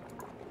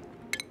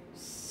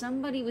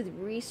somebody with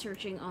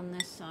researching on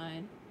this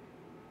side.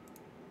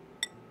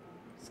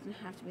 It's gonna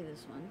have to be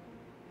this one.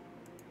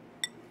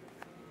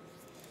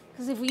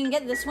 Because if we can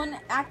get this one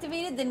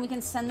activated, then we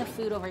can send the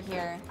food over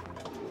here.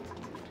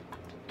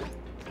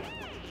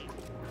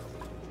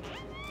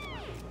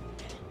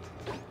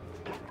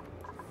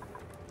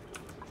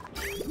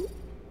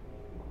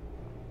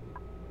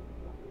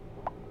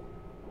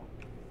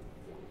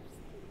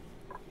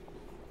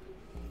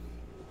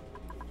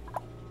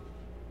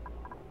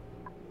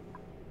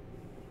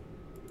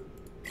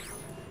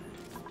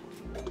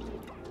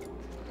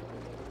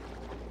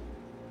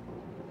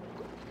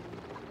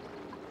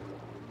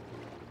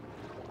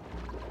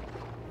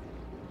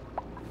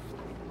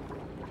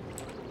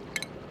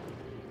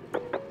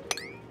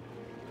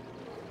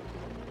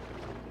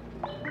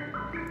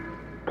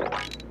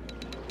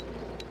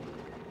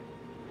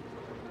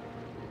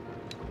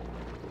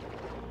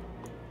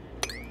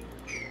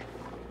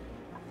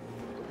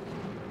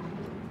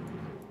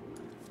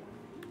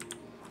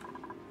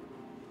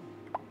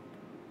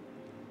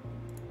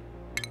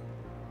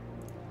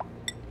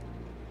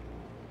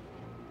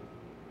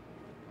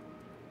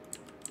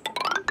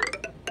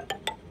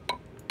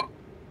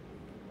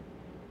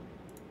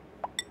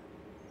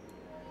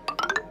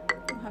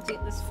 Have to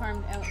get this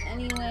farmed out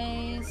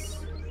anyways.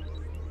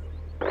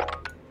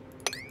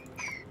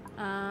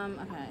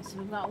 Okay, so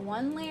we've got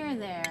one layer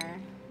there.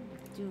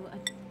 Do a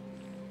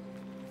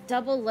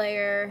double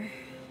layer.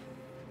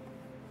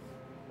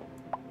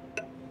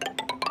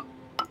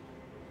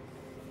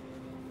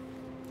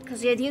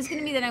 Because the idea is going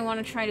to be that I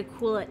want to try to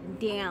cool it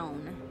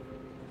down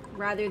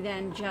rather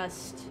than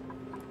just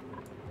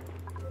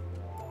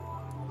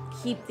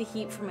keep the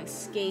heat from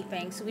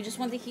escaping. So we just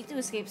want the heat to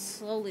escape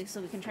slowly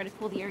so we can try to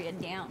cool the area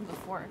down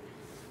before.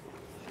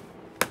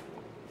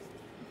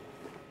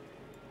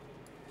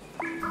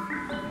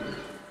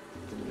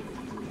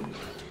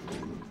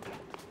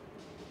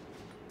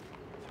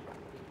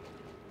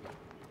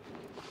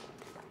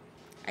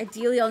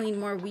 Ideally, I'll need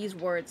more wheeze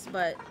warts,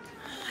 but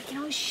I can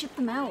always ship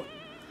them out.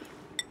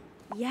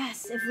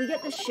 Yes, if we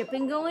get the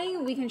shipping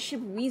going, we can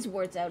ship wheeze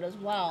warts out as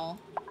well.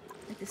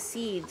 Like the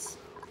seeds.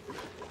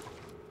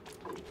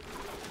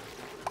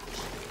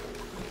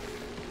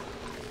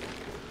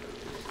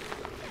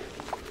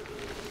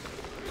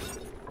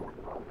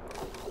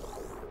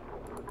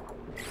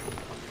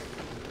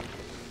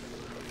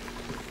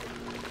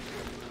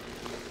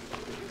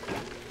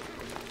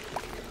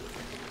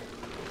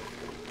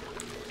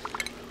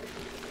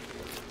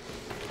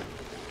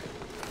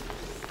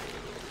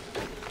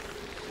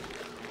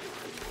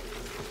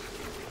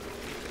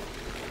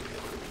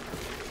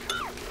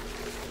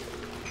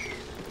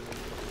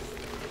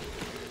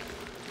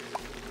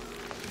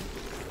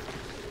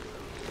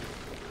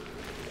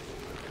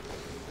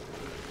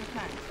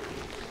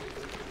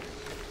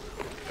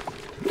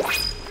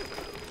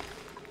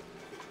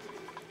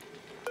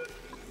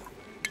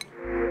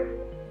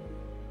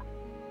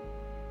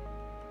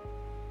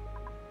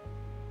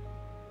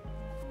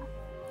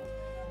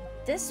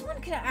 This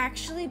one could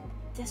actually...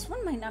 This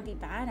one might not be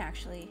bad,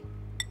 actually.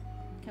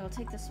 Okay, we'll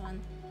take this one.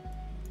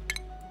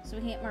 So we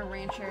can get more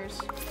ranchers.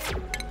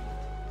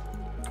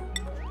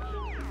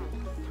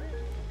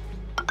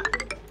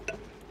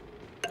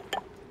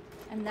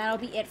 And that'll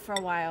be it for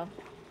a while,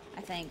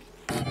 I think.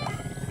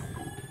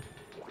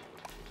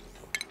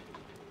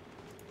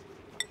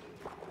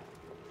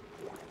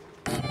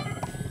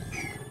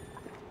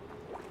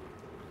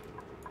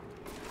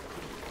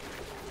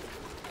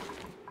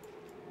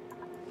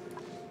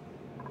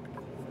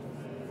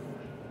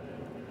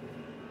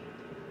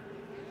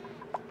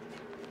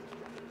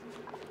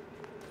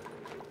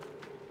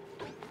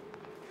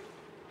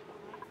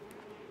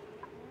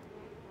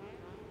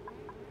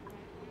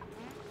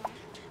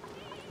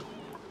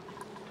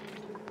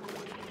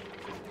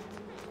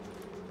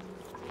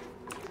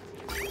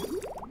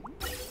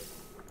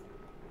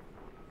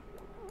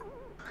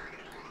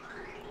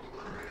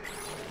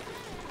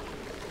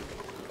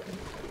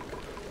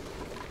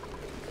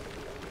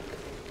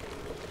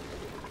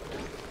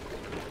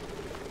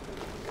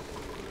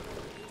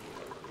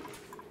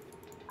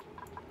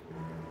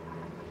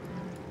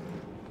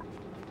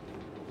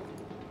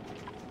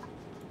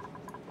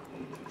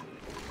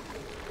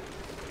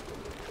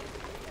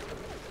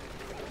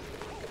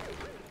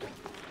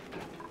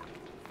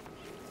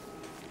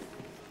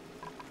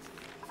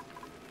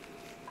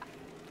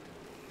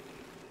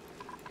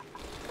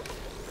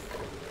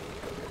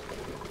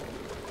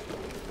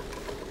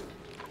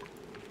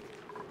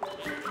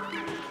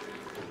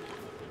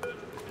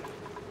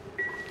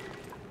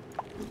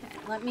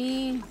 Let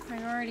me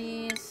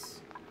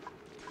priorities.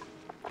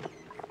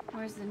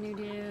 Where's the new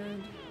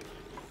dude?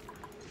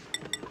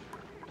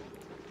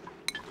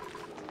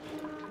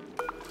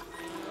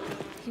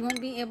 He won't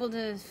be able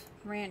to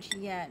ranch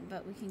yet,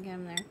 but we can get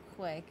him there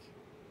quick.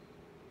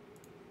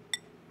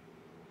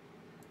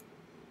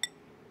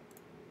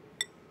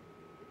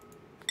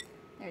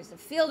 There's the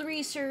field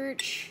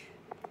research.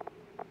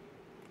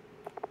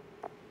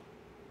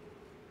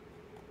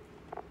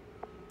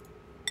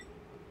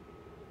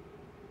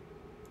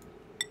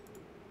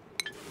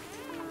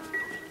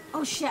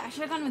 Oh shit, I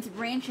should have gone with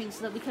ranching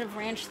so that we could have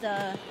ranched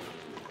the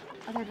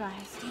other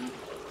guys. Damn it.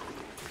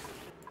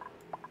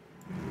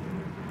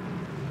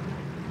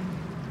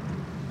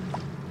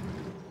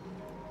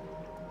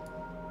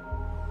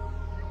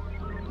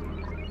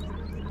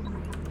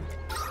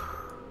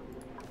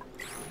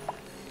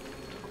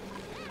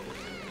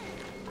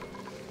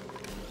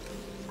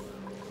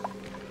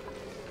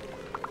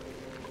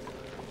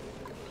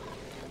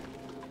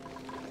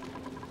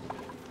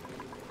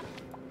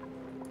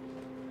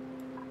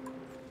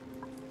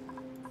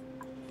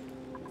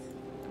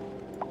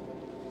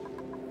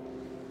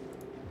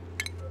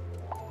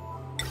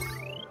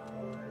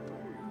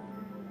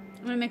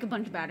 I'm gonna make a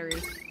bunch of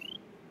batteries.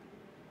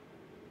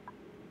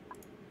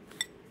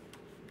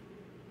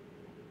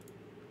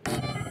 I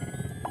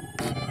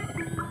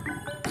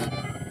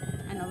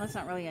know that's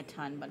not really a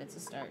ton, but it's a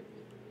start.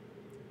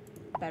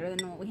 Better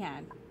than what we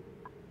had.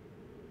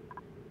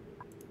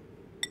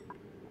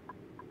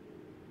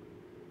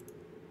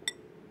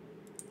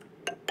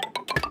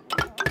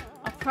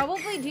 I'll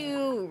probably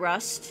do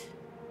rust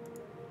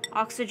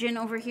oxygen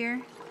over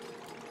here.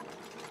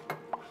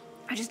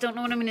 I just don't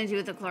know what I'm gonna do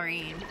with the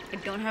chlorine. I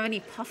don't have any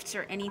puffs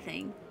or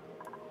anything.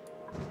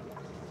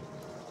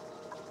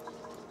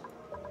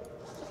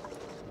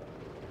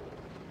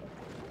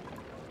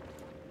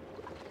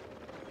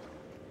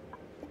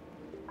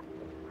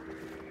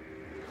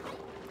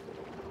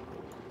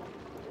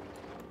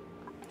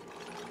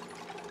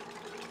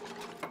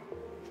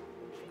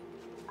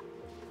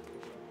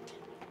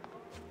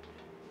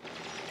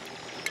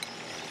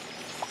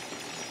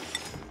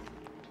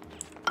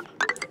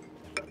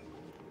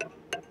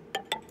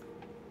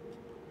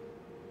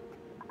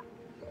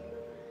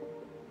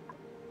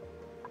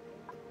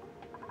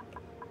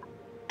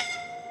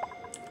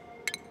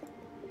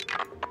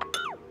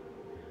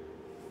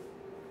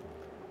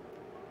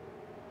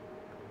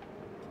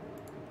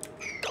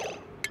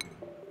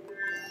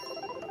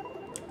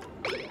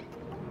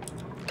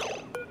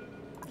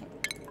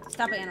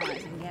 Stop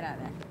analyzing. Get out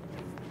of there.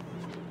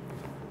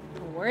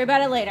 We'll worry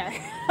about it later.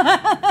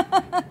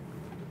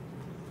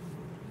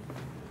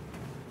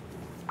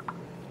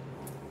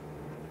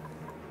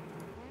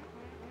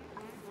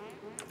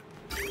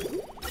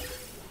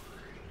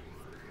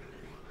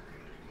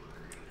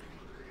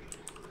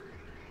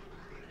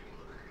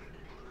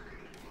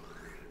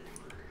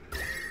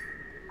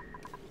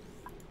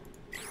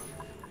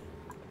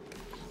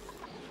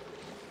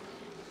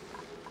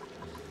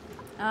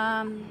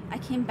 I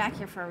came back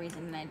here for a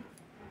reason and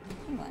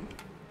hang on.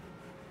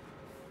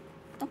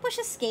 Don't push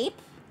escape.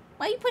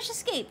 Why you push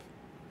escape?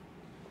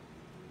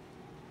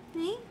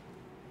 Me?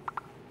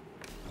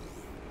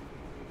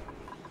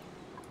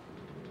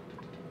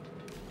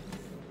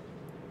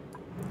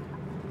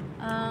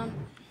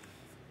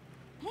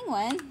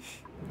 Penguin?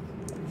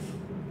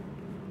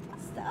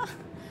 Stop.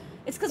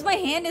 It's because my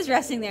hand is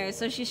resting there,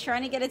 so she's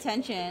trying to get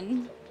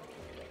attention.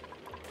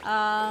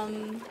 I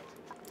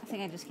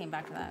think I just came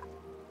back to that.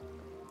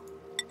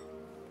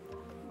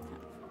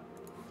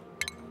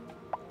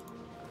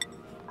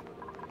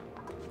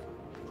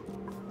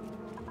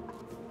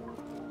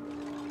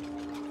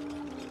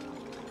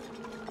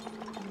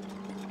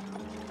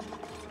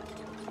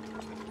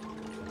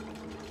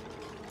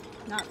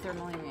 Not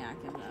thermally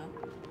reactive, though.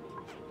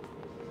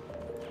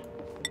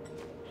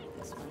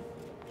 This one.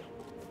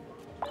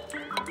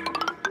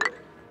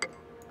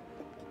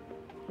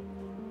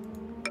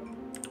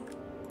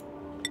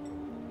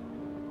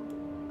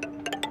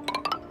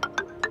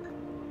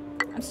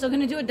 I'm still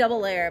gonna do a double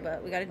layer,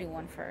 but we gotta do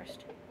one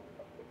first.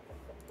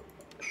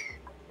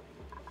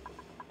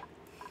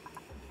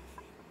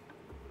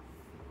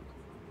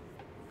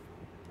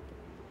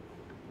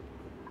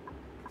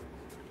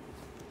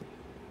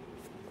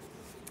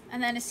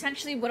 And then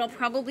essentially what I'll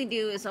probably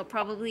do is I'll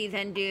probably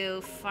then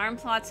do farm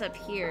plots up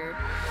here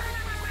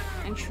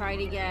and try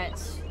to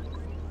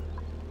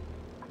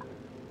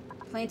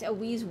plant a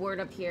wheeze wort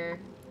up here.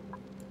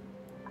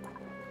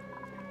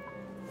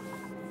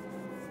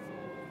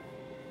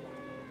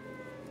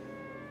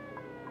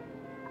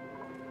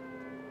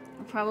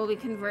 I'll probably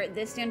convert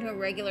this down to a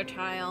regular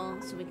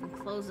tile so we can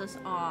close this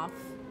off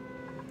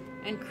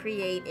and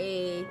create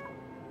a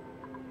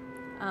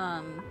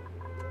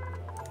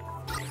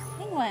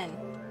penguin.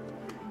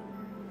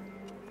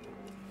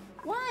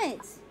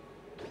 What?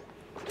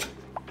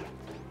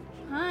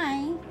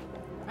 Hi.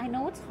 I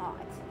know it's hot.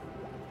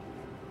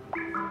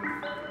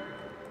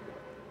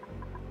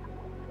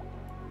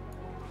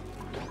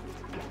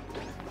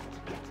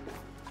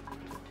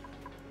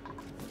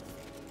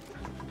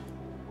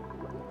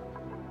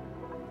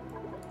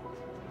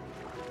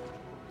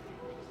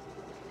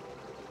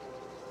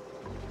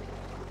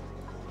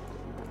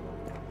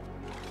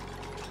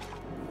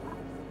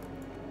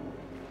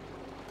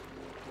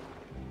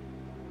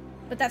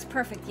 But that's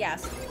perfect,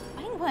 yes.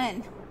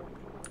 Penguin!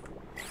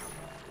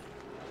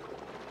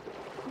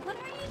 What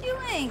are you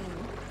doing?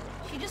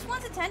 She just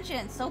wants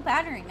attention. So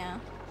bad right now.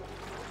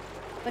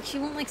 But she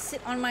won't like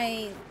sit on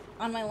my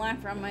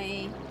lap or on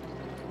my...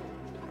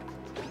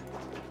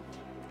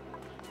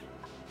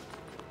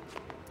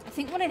 I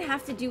think what I'd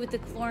have to do with the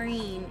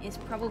chlorine is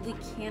probably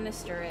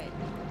canister it.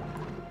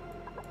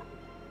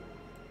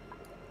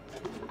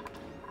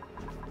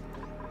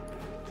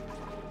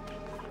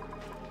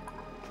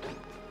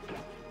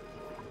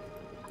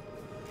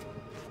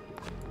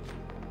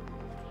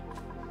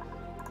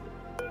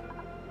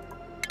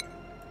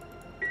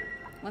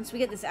 Once we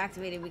get this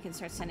activated, we can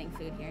start sending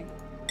food here.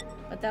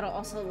 But that'll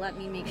also let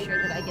me make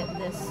sure that I get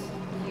this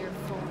here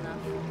full enough.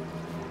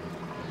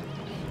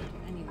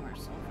 I need more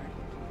sulfur.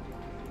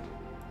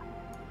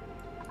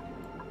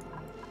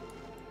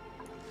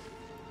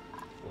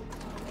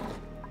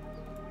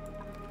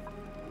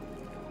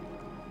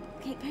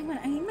 Okay, Penguin,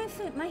 I need my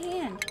foot, my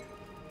hand.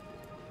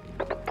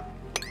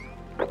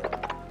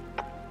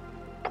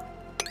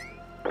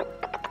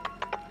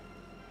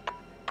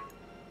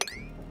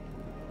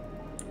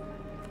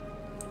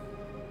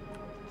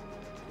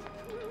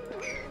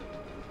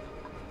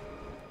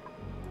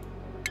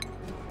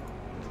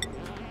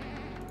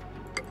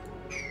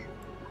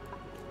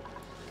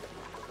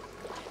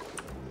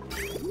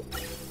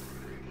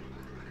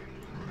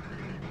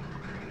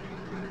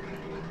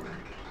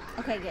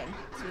 Okay, good.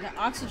 So we got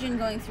oxygen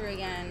going through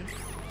again.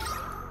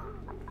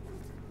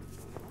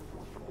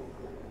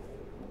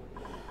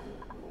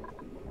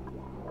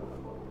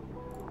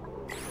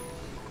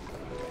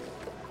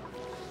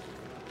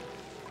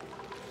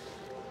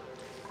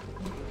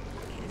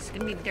 Okay, this is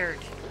gonna be dirt.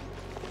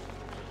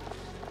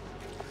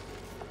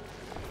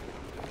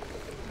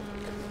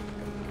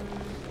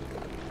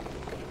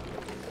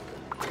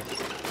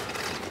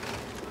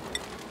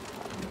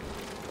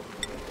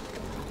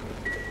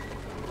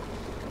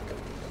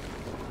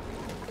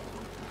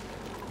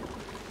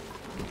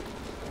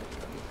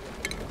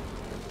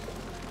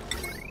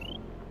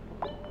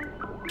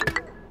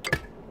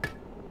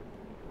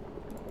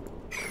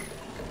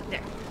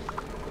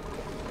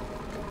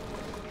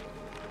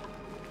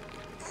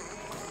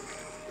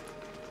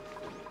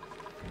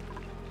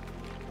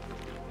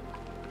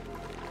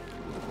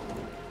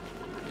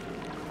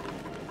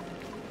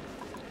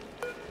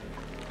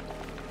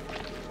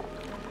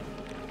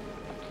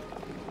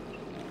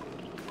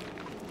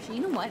 You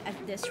know what? At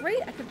this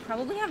rate, I could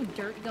probably have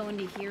dirt go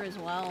into here as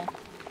well.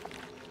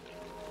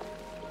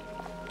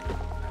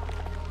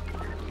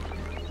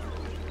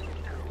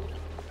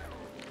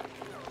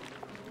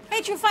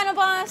 Hey, true final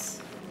boss!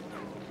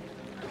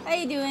 How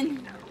you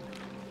doing?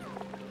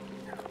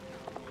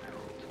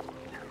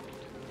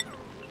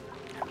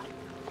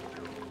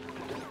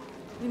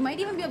 We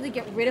might even be able to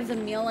get rid of the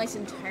meal ice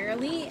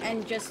entirely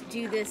and just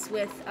do this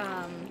with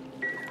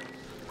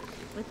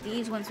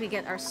these once we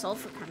get our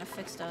sulfur kind of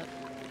fixed up.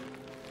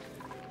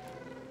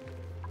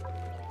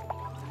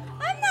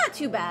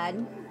 Too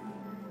bad.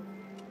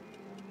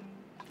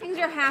 Things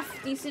are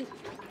half decent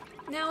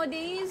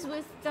nowadays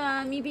with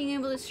me being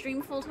able to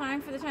stream full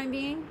time for the time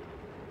being.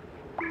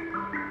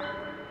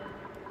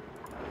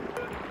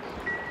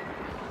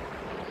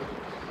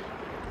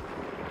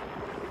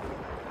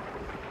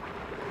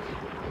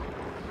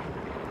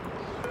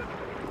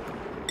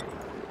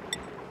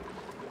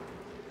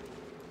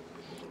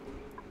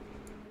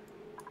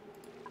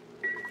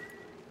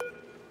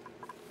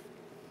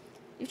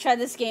 You've tried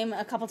this game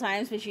a couple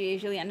times, but you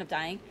usually end up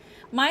dying.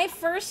 My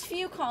first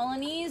few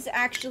colonies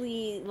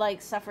actually,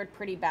 like, suffered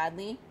pretty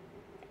badly.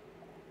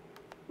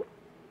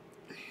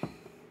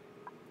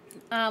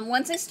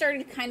 Once I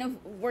started kind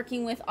of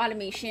working with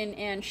automation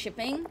and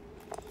shipping...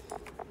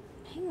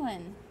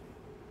 Penguin.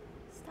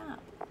 Stop.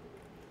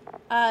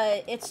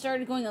 It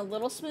started going a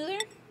little smoother.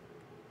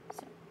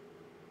 So.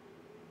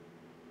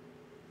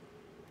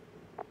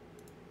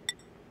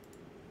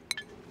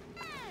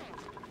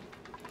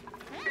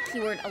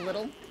 Keyword a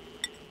little.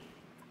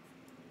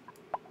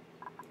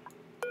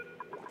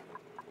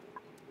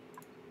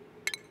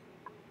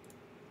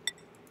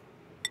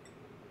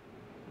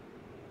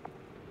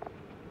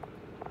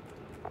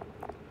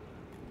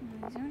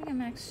 He's already got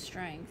max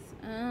strength.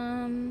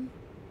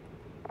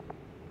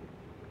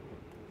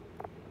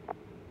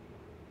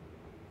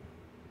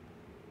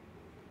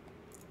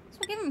 So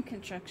we'll give him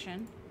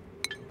construction.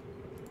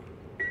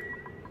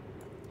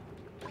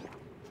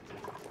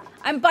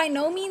 I'm by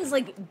no means,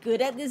 like,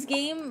 good at this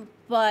game,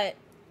 but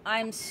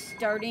I'm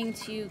starting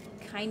to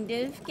kind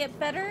of get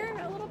better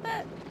a little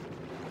bit.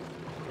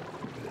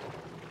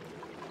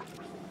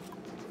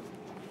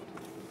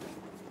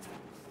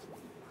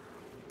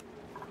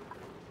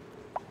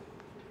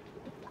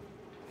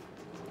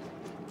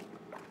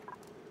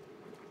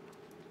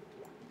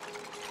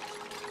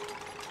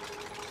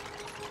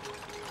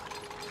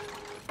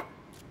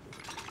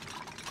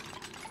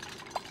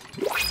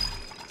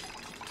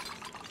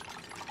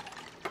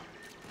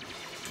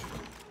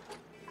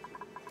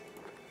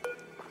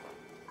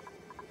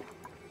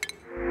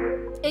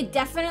 It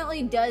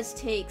definitely does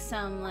take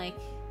some, like,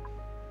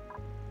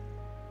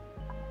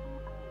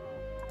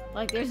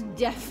 there's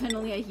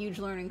definitely a huge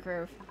learning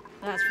curve.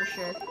 That's for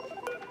sure.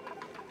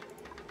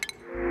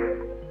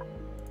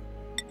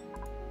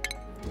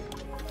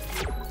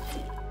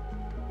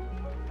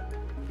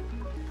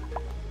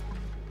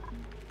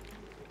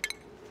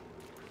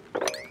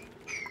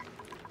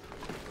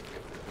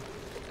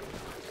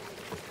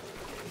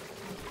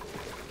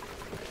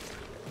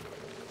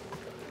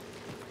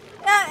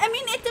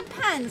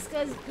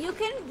 Because you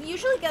can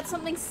usually get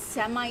something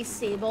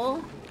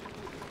semi-stable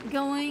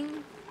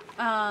going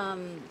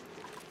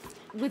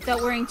without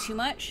worrying too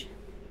much.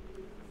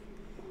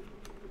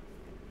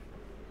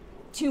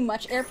 Too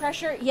much air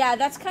pressure. Yeah,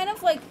 that's kind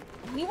of like,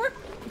 we were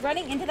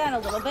running into that a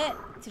little bit.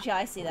 Yeah,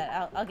 I see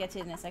that. I'll get to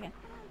it in a second.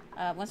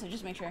 Once I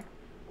just make sure.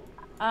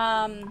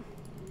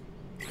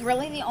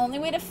 Really, the only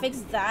way to fix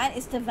that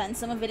is to vent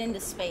some of it into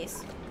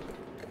space.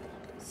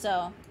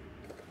 So,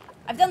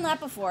 I've done that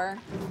before.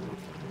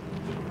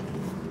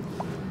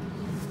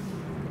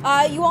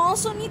 You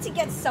also need to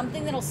get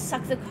something that'll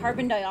suck the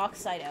carbon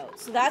dioxide out.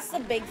 So that's the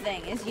big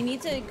thing, is you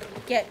need to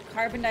get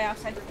carbon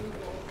dioxide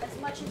removal as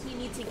much as you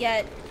need to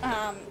get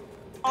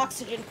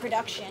oxygen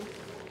production.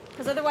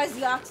 Because otherwise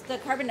the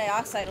carbon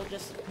dioxide will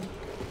just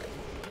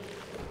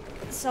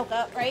soak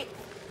up, right?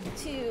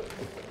 2,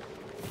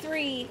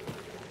 3,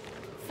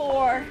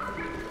 4,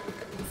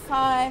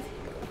 5,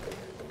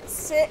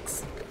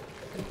 6,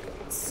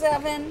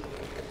 7,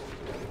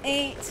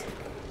 8,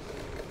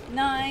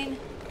 9,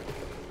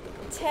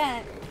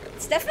 10.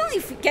 It's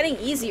definitely getting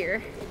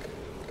easier.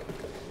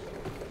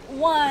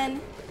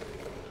 1,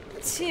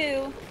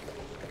 2,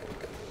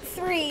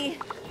 3,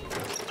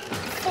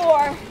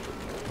 4,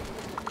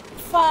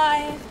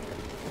 5,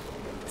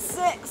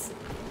 6,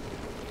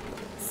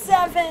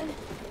 7,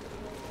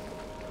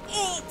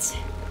 8,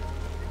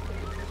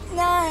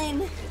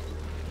 9,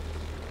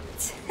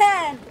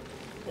 10.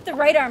 With the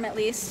right arm, at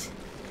least.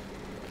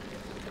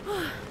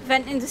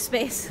 Vent into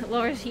space.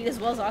 Lowers heat as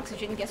well as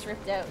oxygen gets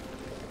ripped out.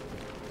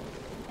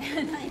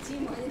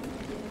 19 more than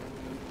 15.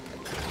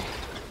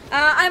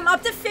 I'm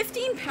up to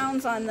 15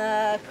 pounds on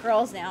the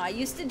curls now. I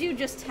used to do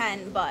just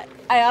 10, but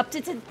I upped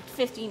it to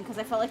 15 because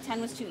I felt like 10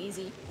 was too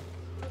easy.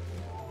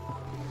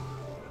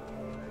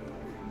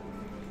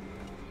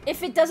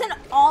 If it doesn't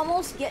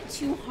almost get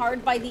too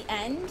hard by the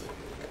end,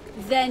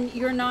 then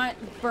you're not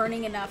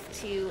burning enough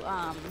to,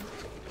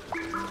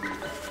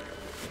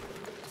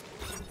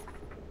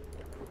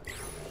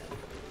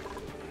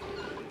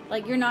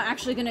 like, you're not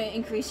actually gonna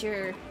increase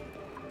your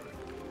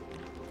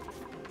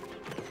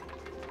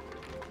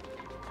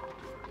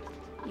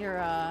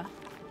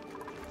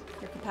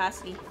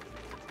capacity.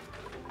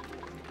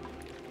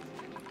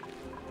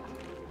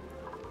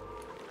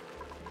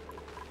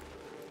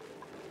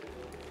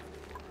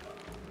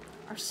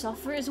 Our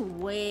sulfur is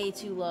way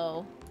too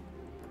low.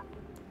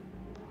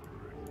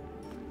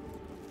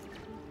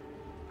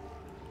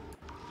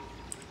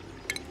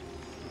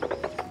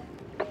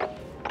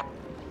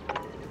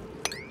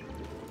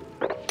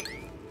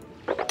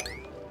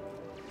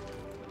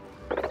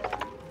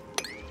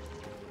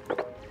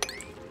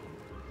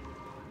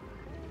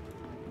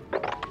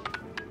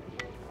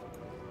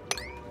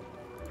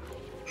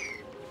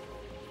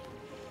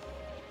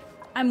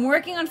 I'm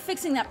working on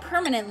fixing that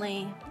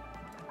permanently,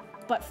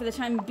 but for the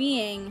time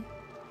being...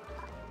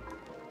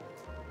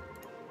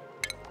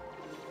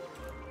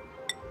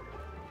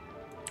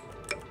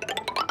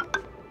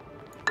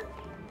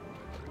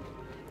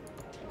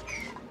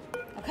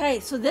 Okay,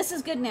 so this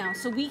is good now.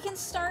 So we can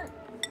start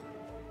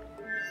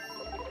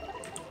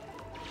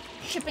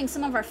shipping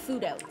some of our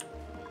food out.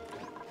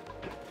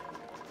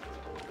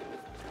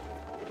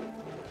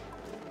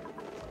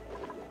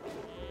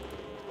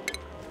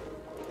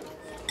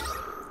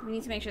 We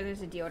need to make sure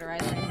there's a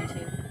deodorizer in here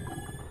too.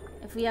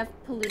 If we have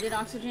polluted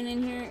oxygen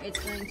in here, it's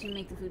going to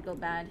make the food go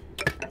bad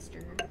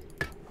faster.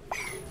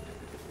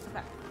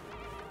 Okay.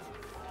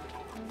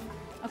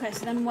 Okay,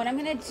 so then what I'm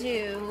gonna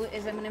do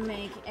is I'm gonna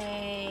make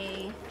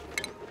a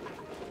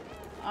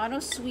auto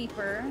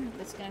sweeper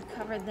that's gonna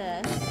cover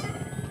this.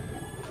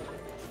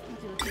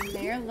 Do a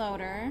conveyor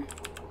loader.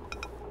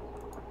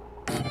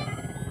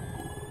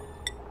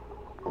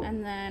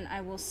 And then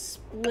I will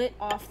split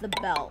off the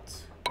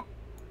belt.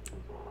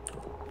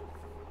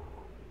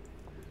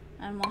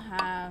 And we'll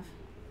have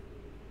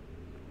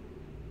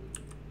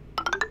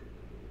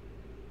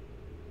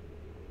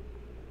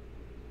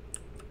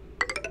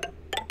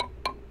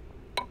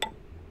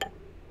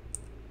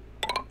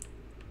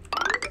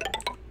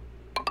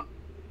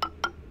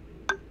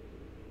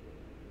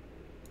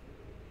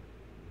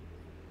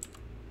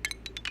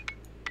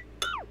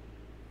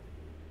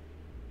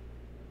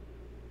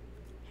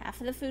half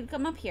of the food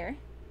come up here.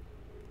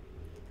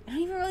 I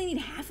don't even really need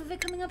half of it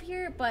coming up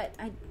here, but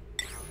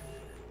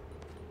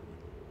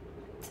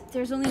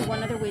there's only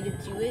one other way to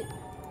do it.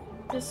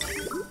 There's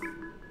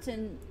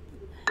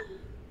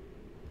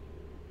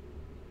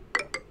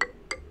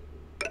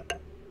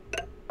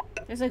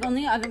like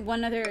only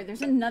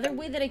there's another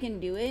way that I can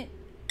do it.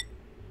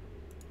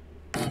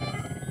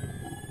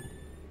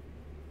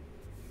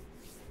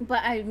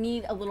 But I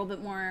need a little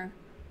bit more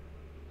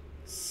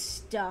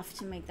stuff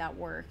to make that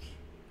work.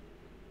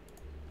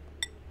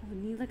 I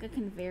would need like a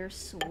conveyor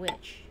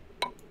switch.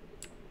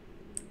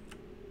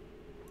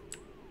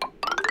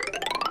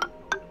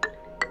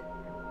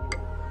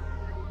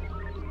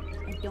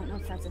 I don't know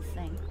if that's a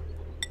thing.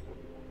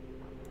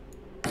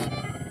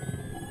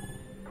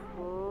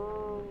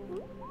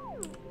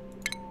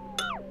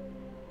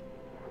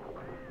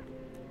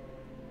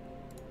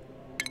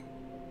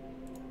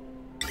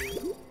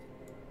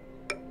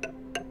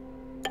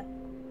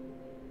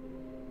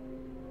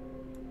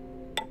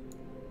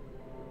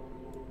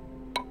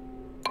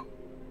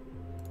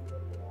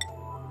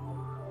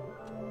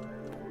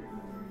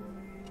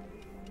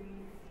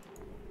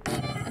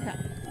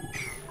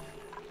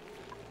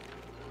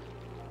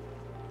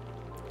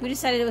 We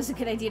decided it was a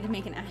good idea to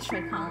make an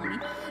asteroid colony.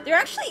 There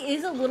actually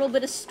is a little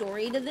bit of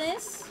story to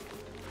this.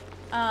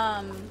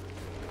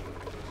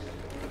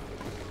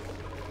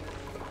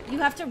 You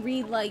have to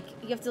read, like,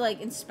 you have to,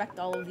 like, inspect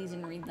all of these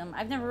and read them.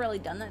 I've never really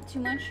done that too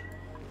much.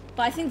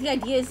 But I think the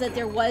idea is that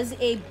there was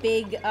a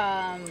big,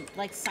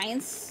 like,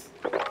 science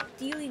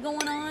dealy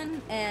going on,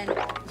 and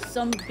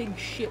some big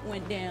shit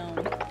went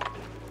down.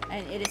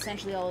 And it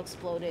essentially all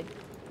exploded.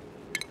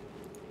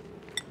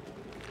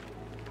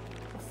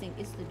 I think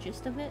is the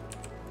gist of it.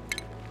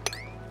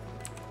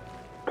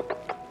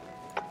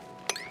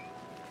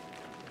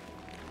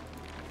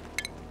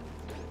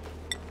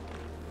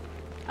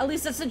 At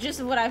least that's the gist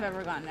of what I've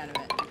ever gotten out of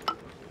it.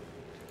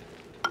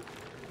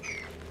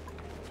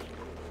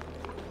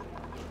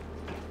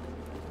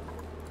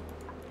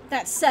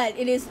 That said,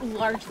 it is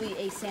largely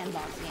a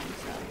sandbox game,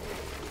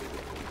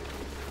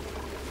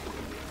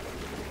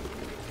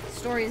 so...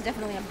 Story is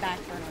definitely a back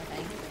burner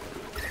thing.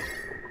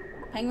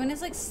 Penguin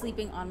is, like,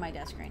 sleeping on my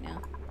desk right now.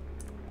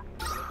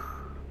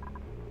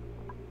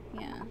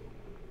 Yeah.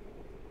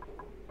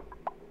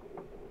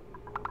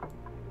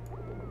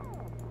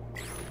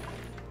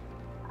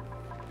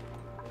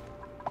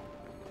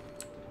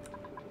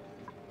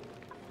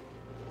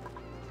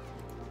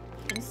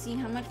 Gonna see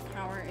how much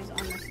power is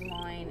on this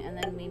line, and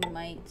then we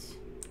might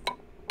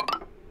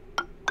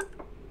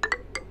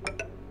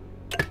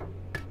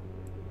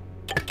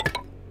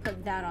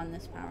put that on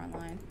this power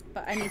line.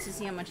 But I need to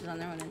see how much is on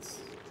there when it's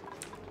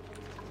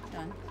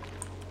done.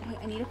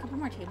 I need a couple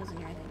more tables in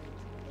here, I think.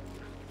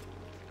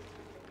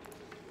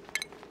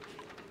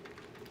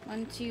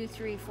 1, 2,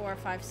 3, 4,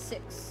 5,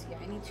 6. Yeah,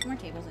 I need 2 more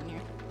tables in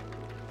here.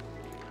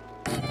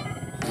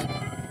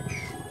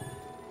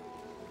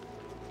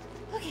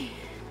 Okay,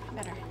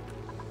 better.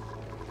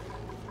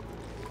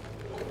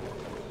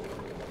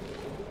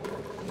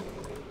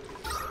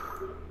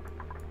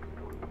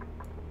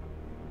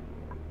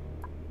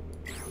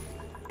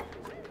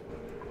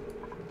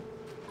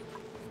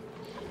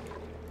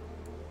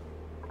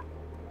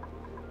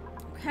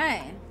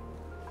 Okay.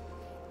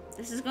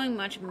 This is going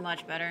much,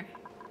 much better.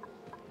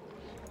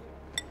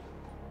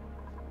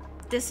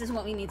 This is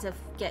what we need to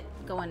get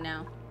going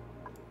now.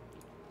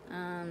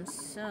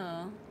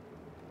 So...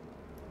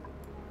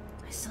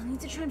 I still need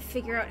to try and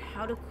figure out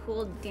how to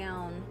cool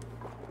down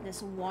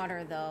this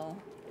water, though.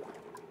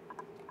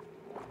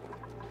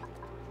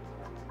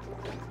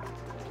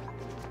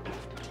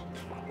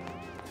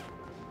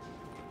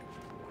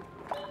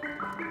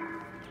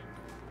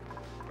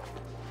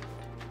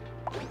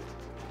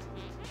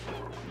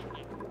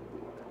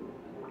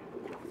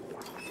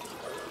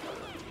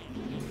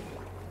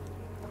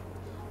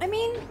 I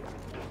mean,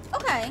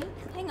 okay,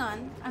 hang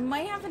on. I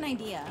might have an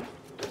idea.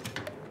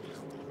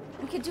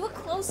 We could do a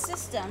closed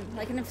system,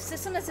 like a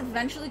system that's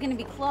eventually going to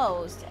be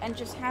closed, and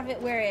just have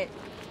it where it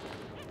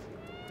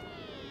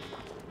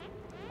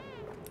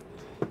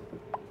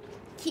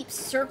keeps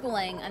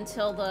circling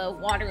until the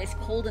water is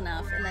cold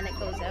enough, and then it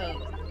goes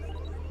out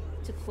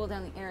to cool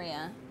down the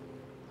area.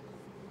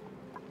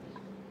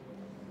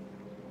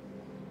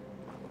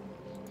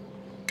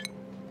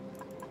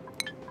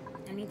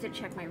 I need to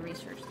check my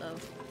research, though.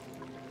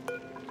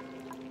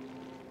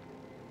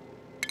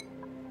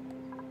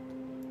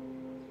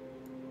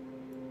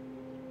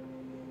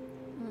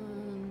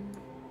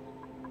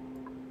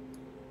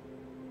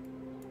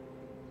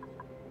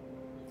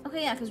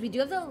 Okay, yeah, because we do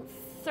have the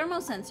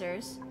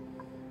thermosensors.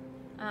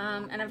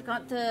 And I've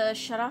got the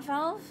shut-off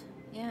valve.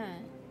 Yeah.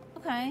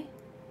 Okay.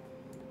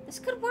 This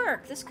could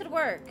work. This could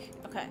work.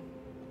 Okay.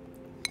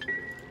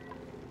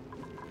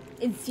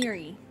 In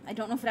theory. I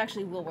don't know if it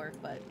actually will work,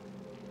 but...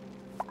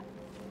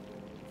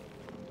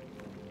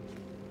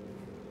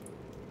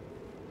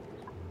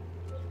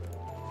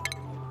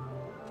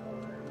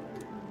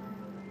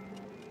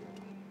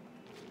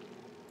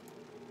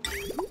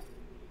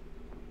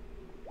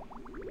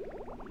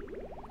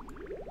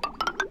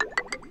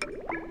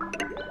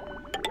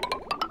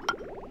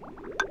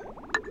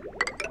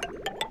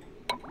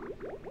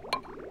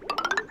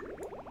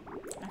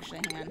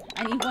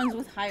 I need ones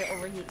with higher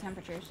overheat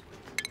temperatures.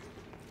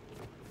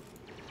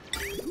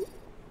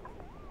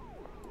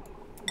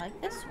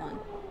 Like this one.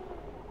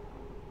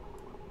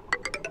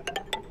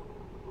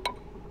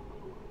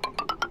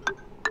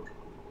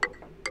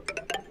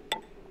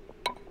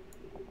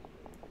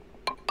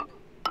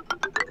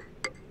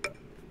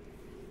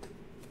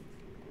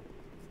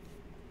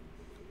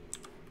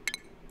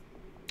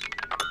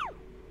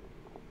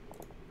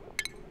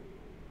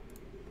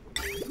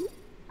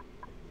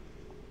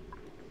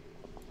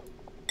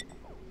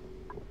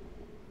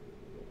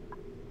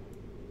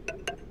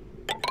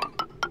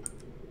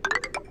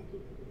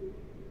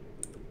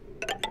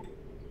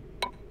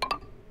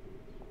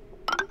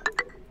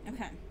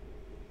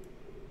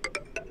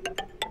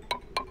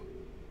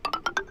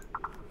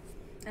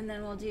 And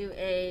then we'll do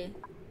a...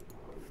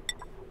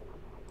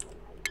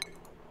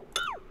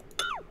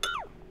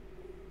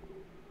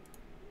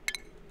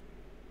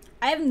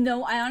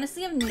 I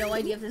honestly have no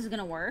idea if this is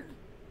gonna work.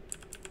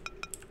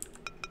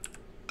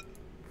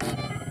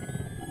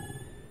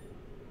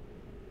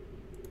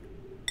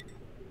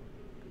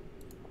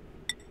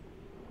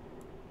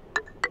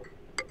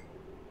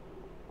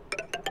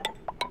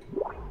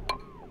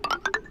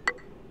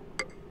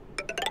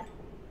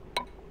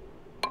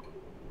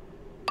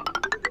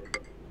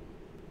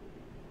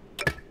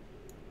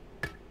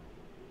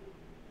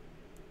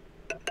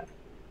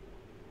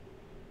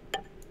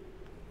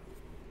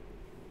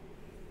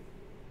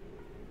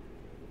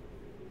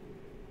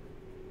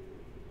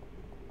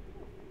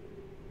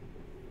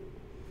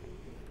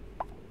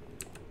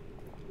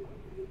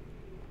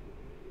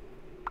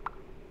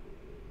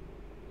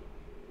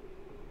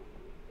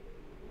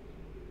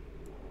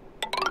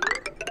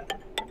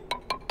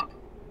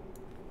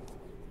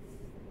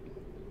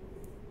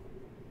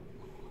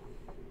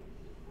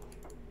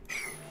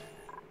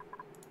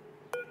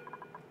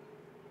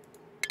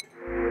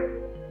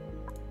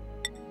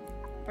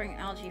 Bring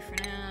algae for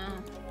now.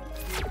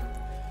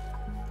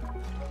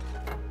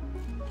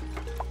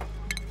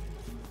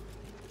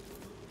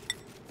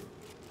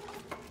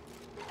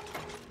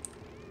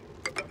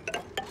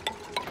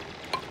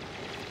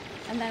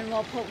 And then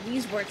we'll put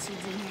Weezewort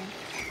seeds in here.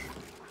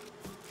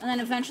 And then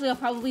eventually I'll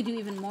probably do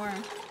even more.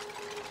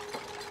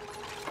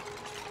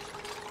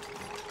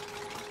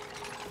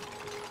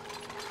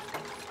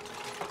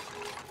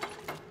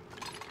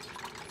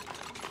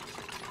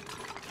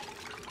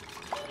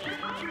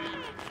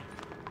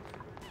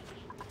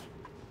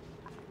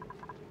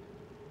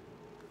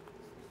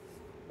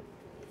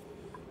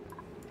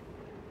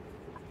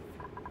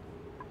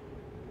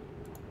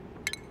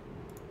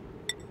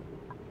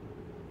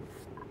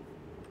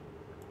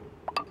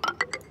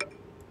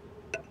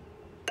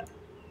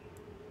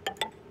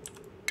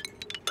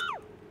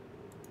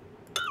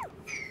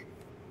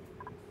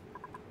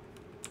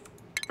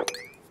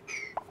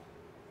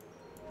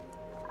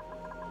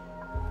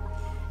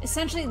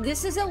 Essentially,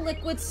 this is a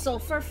liquid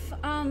sulfur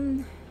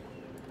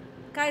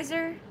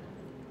geyser.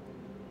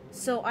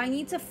 So I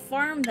need to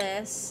farm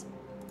this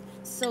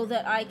so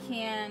that I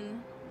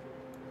can...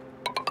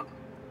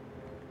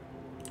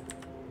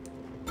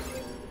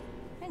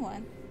 Hang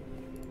on.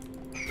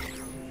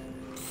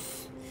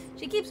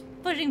 She keeps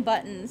pushing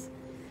buttons.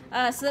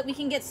 So that we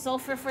can get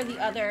sulfur for the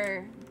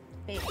other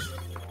base.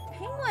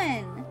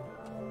 Penguin!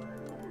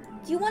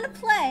 Do you want to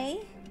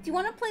play? Do you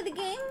want to play the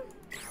game?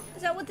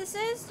 Is that what this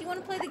is? Do you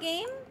want to play the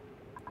game?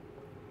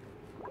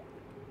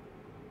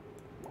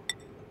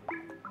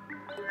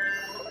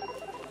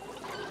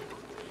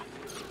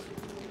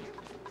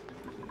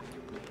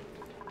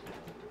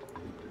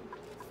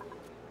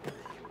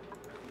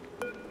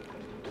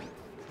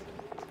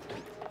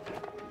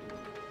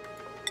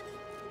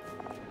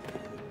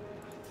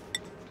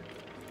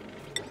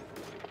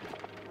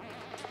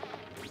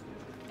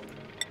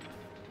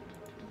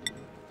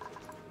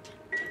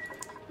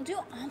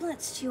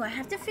 omelets too. I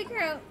have to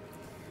figure out.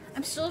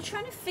 I'm still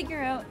trying to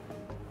figure out.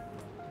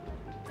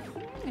 I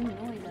don't even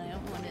know what I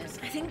don't want is.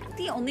 I think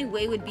the only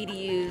way would be to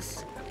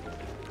use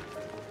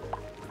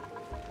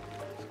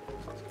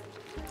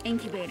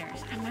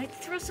incubators. I might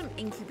throw some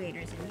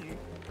incubators in here.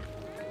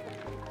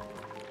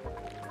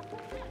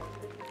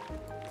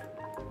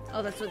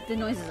 Oh, that's what the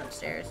noise is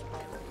upstairs.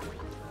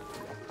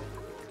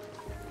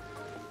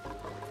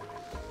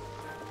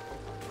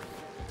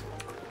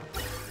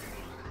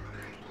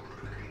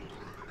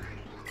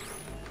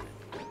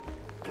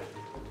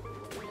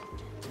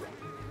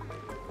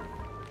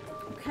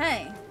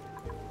 Okay.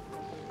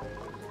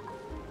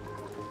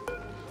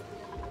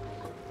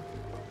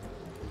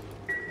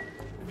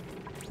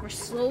 We're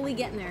slowly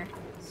getting there.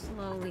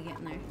 Slowly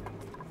getting there.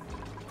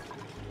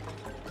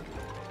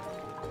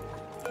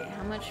 Okay,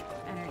 how much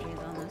energy is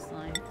on this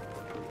line?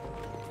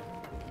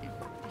 Okay,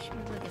 I should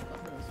probably get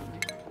both of those on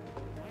there.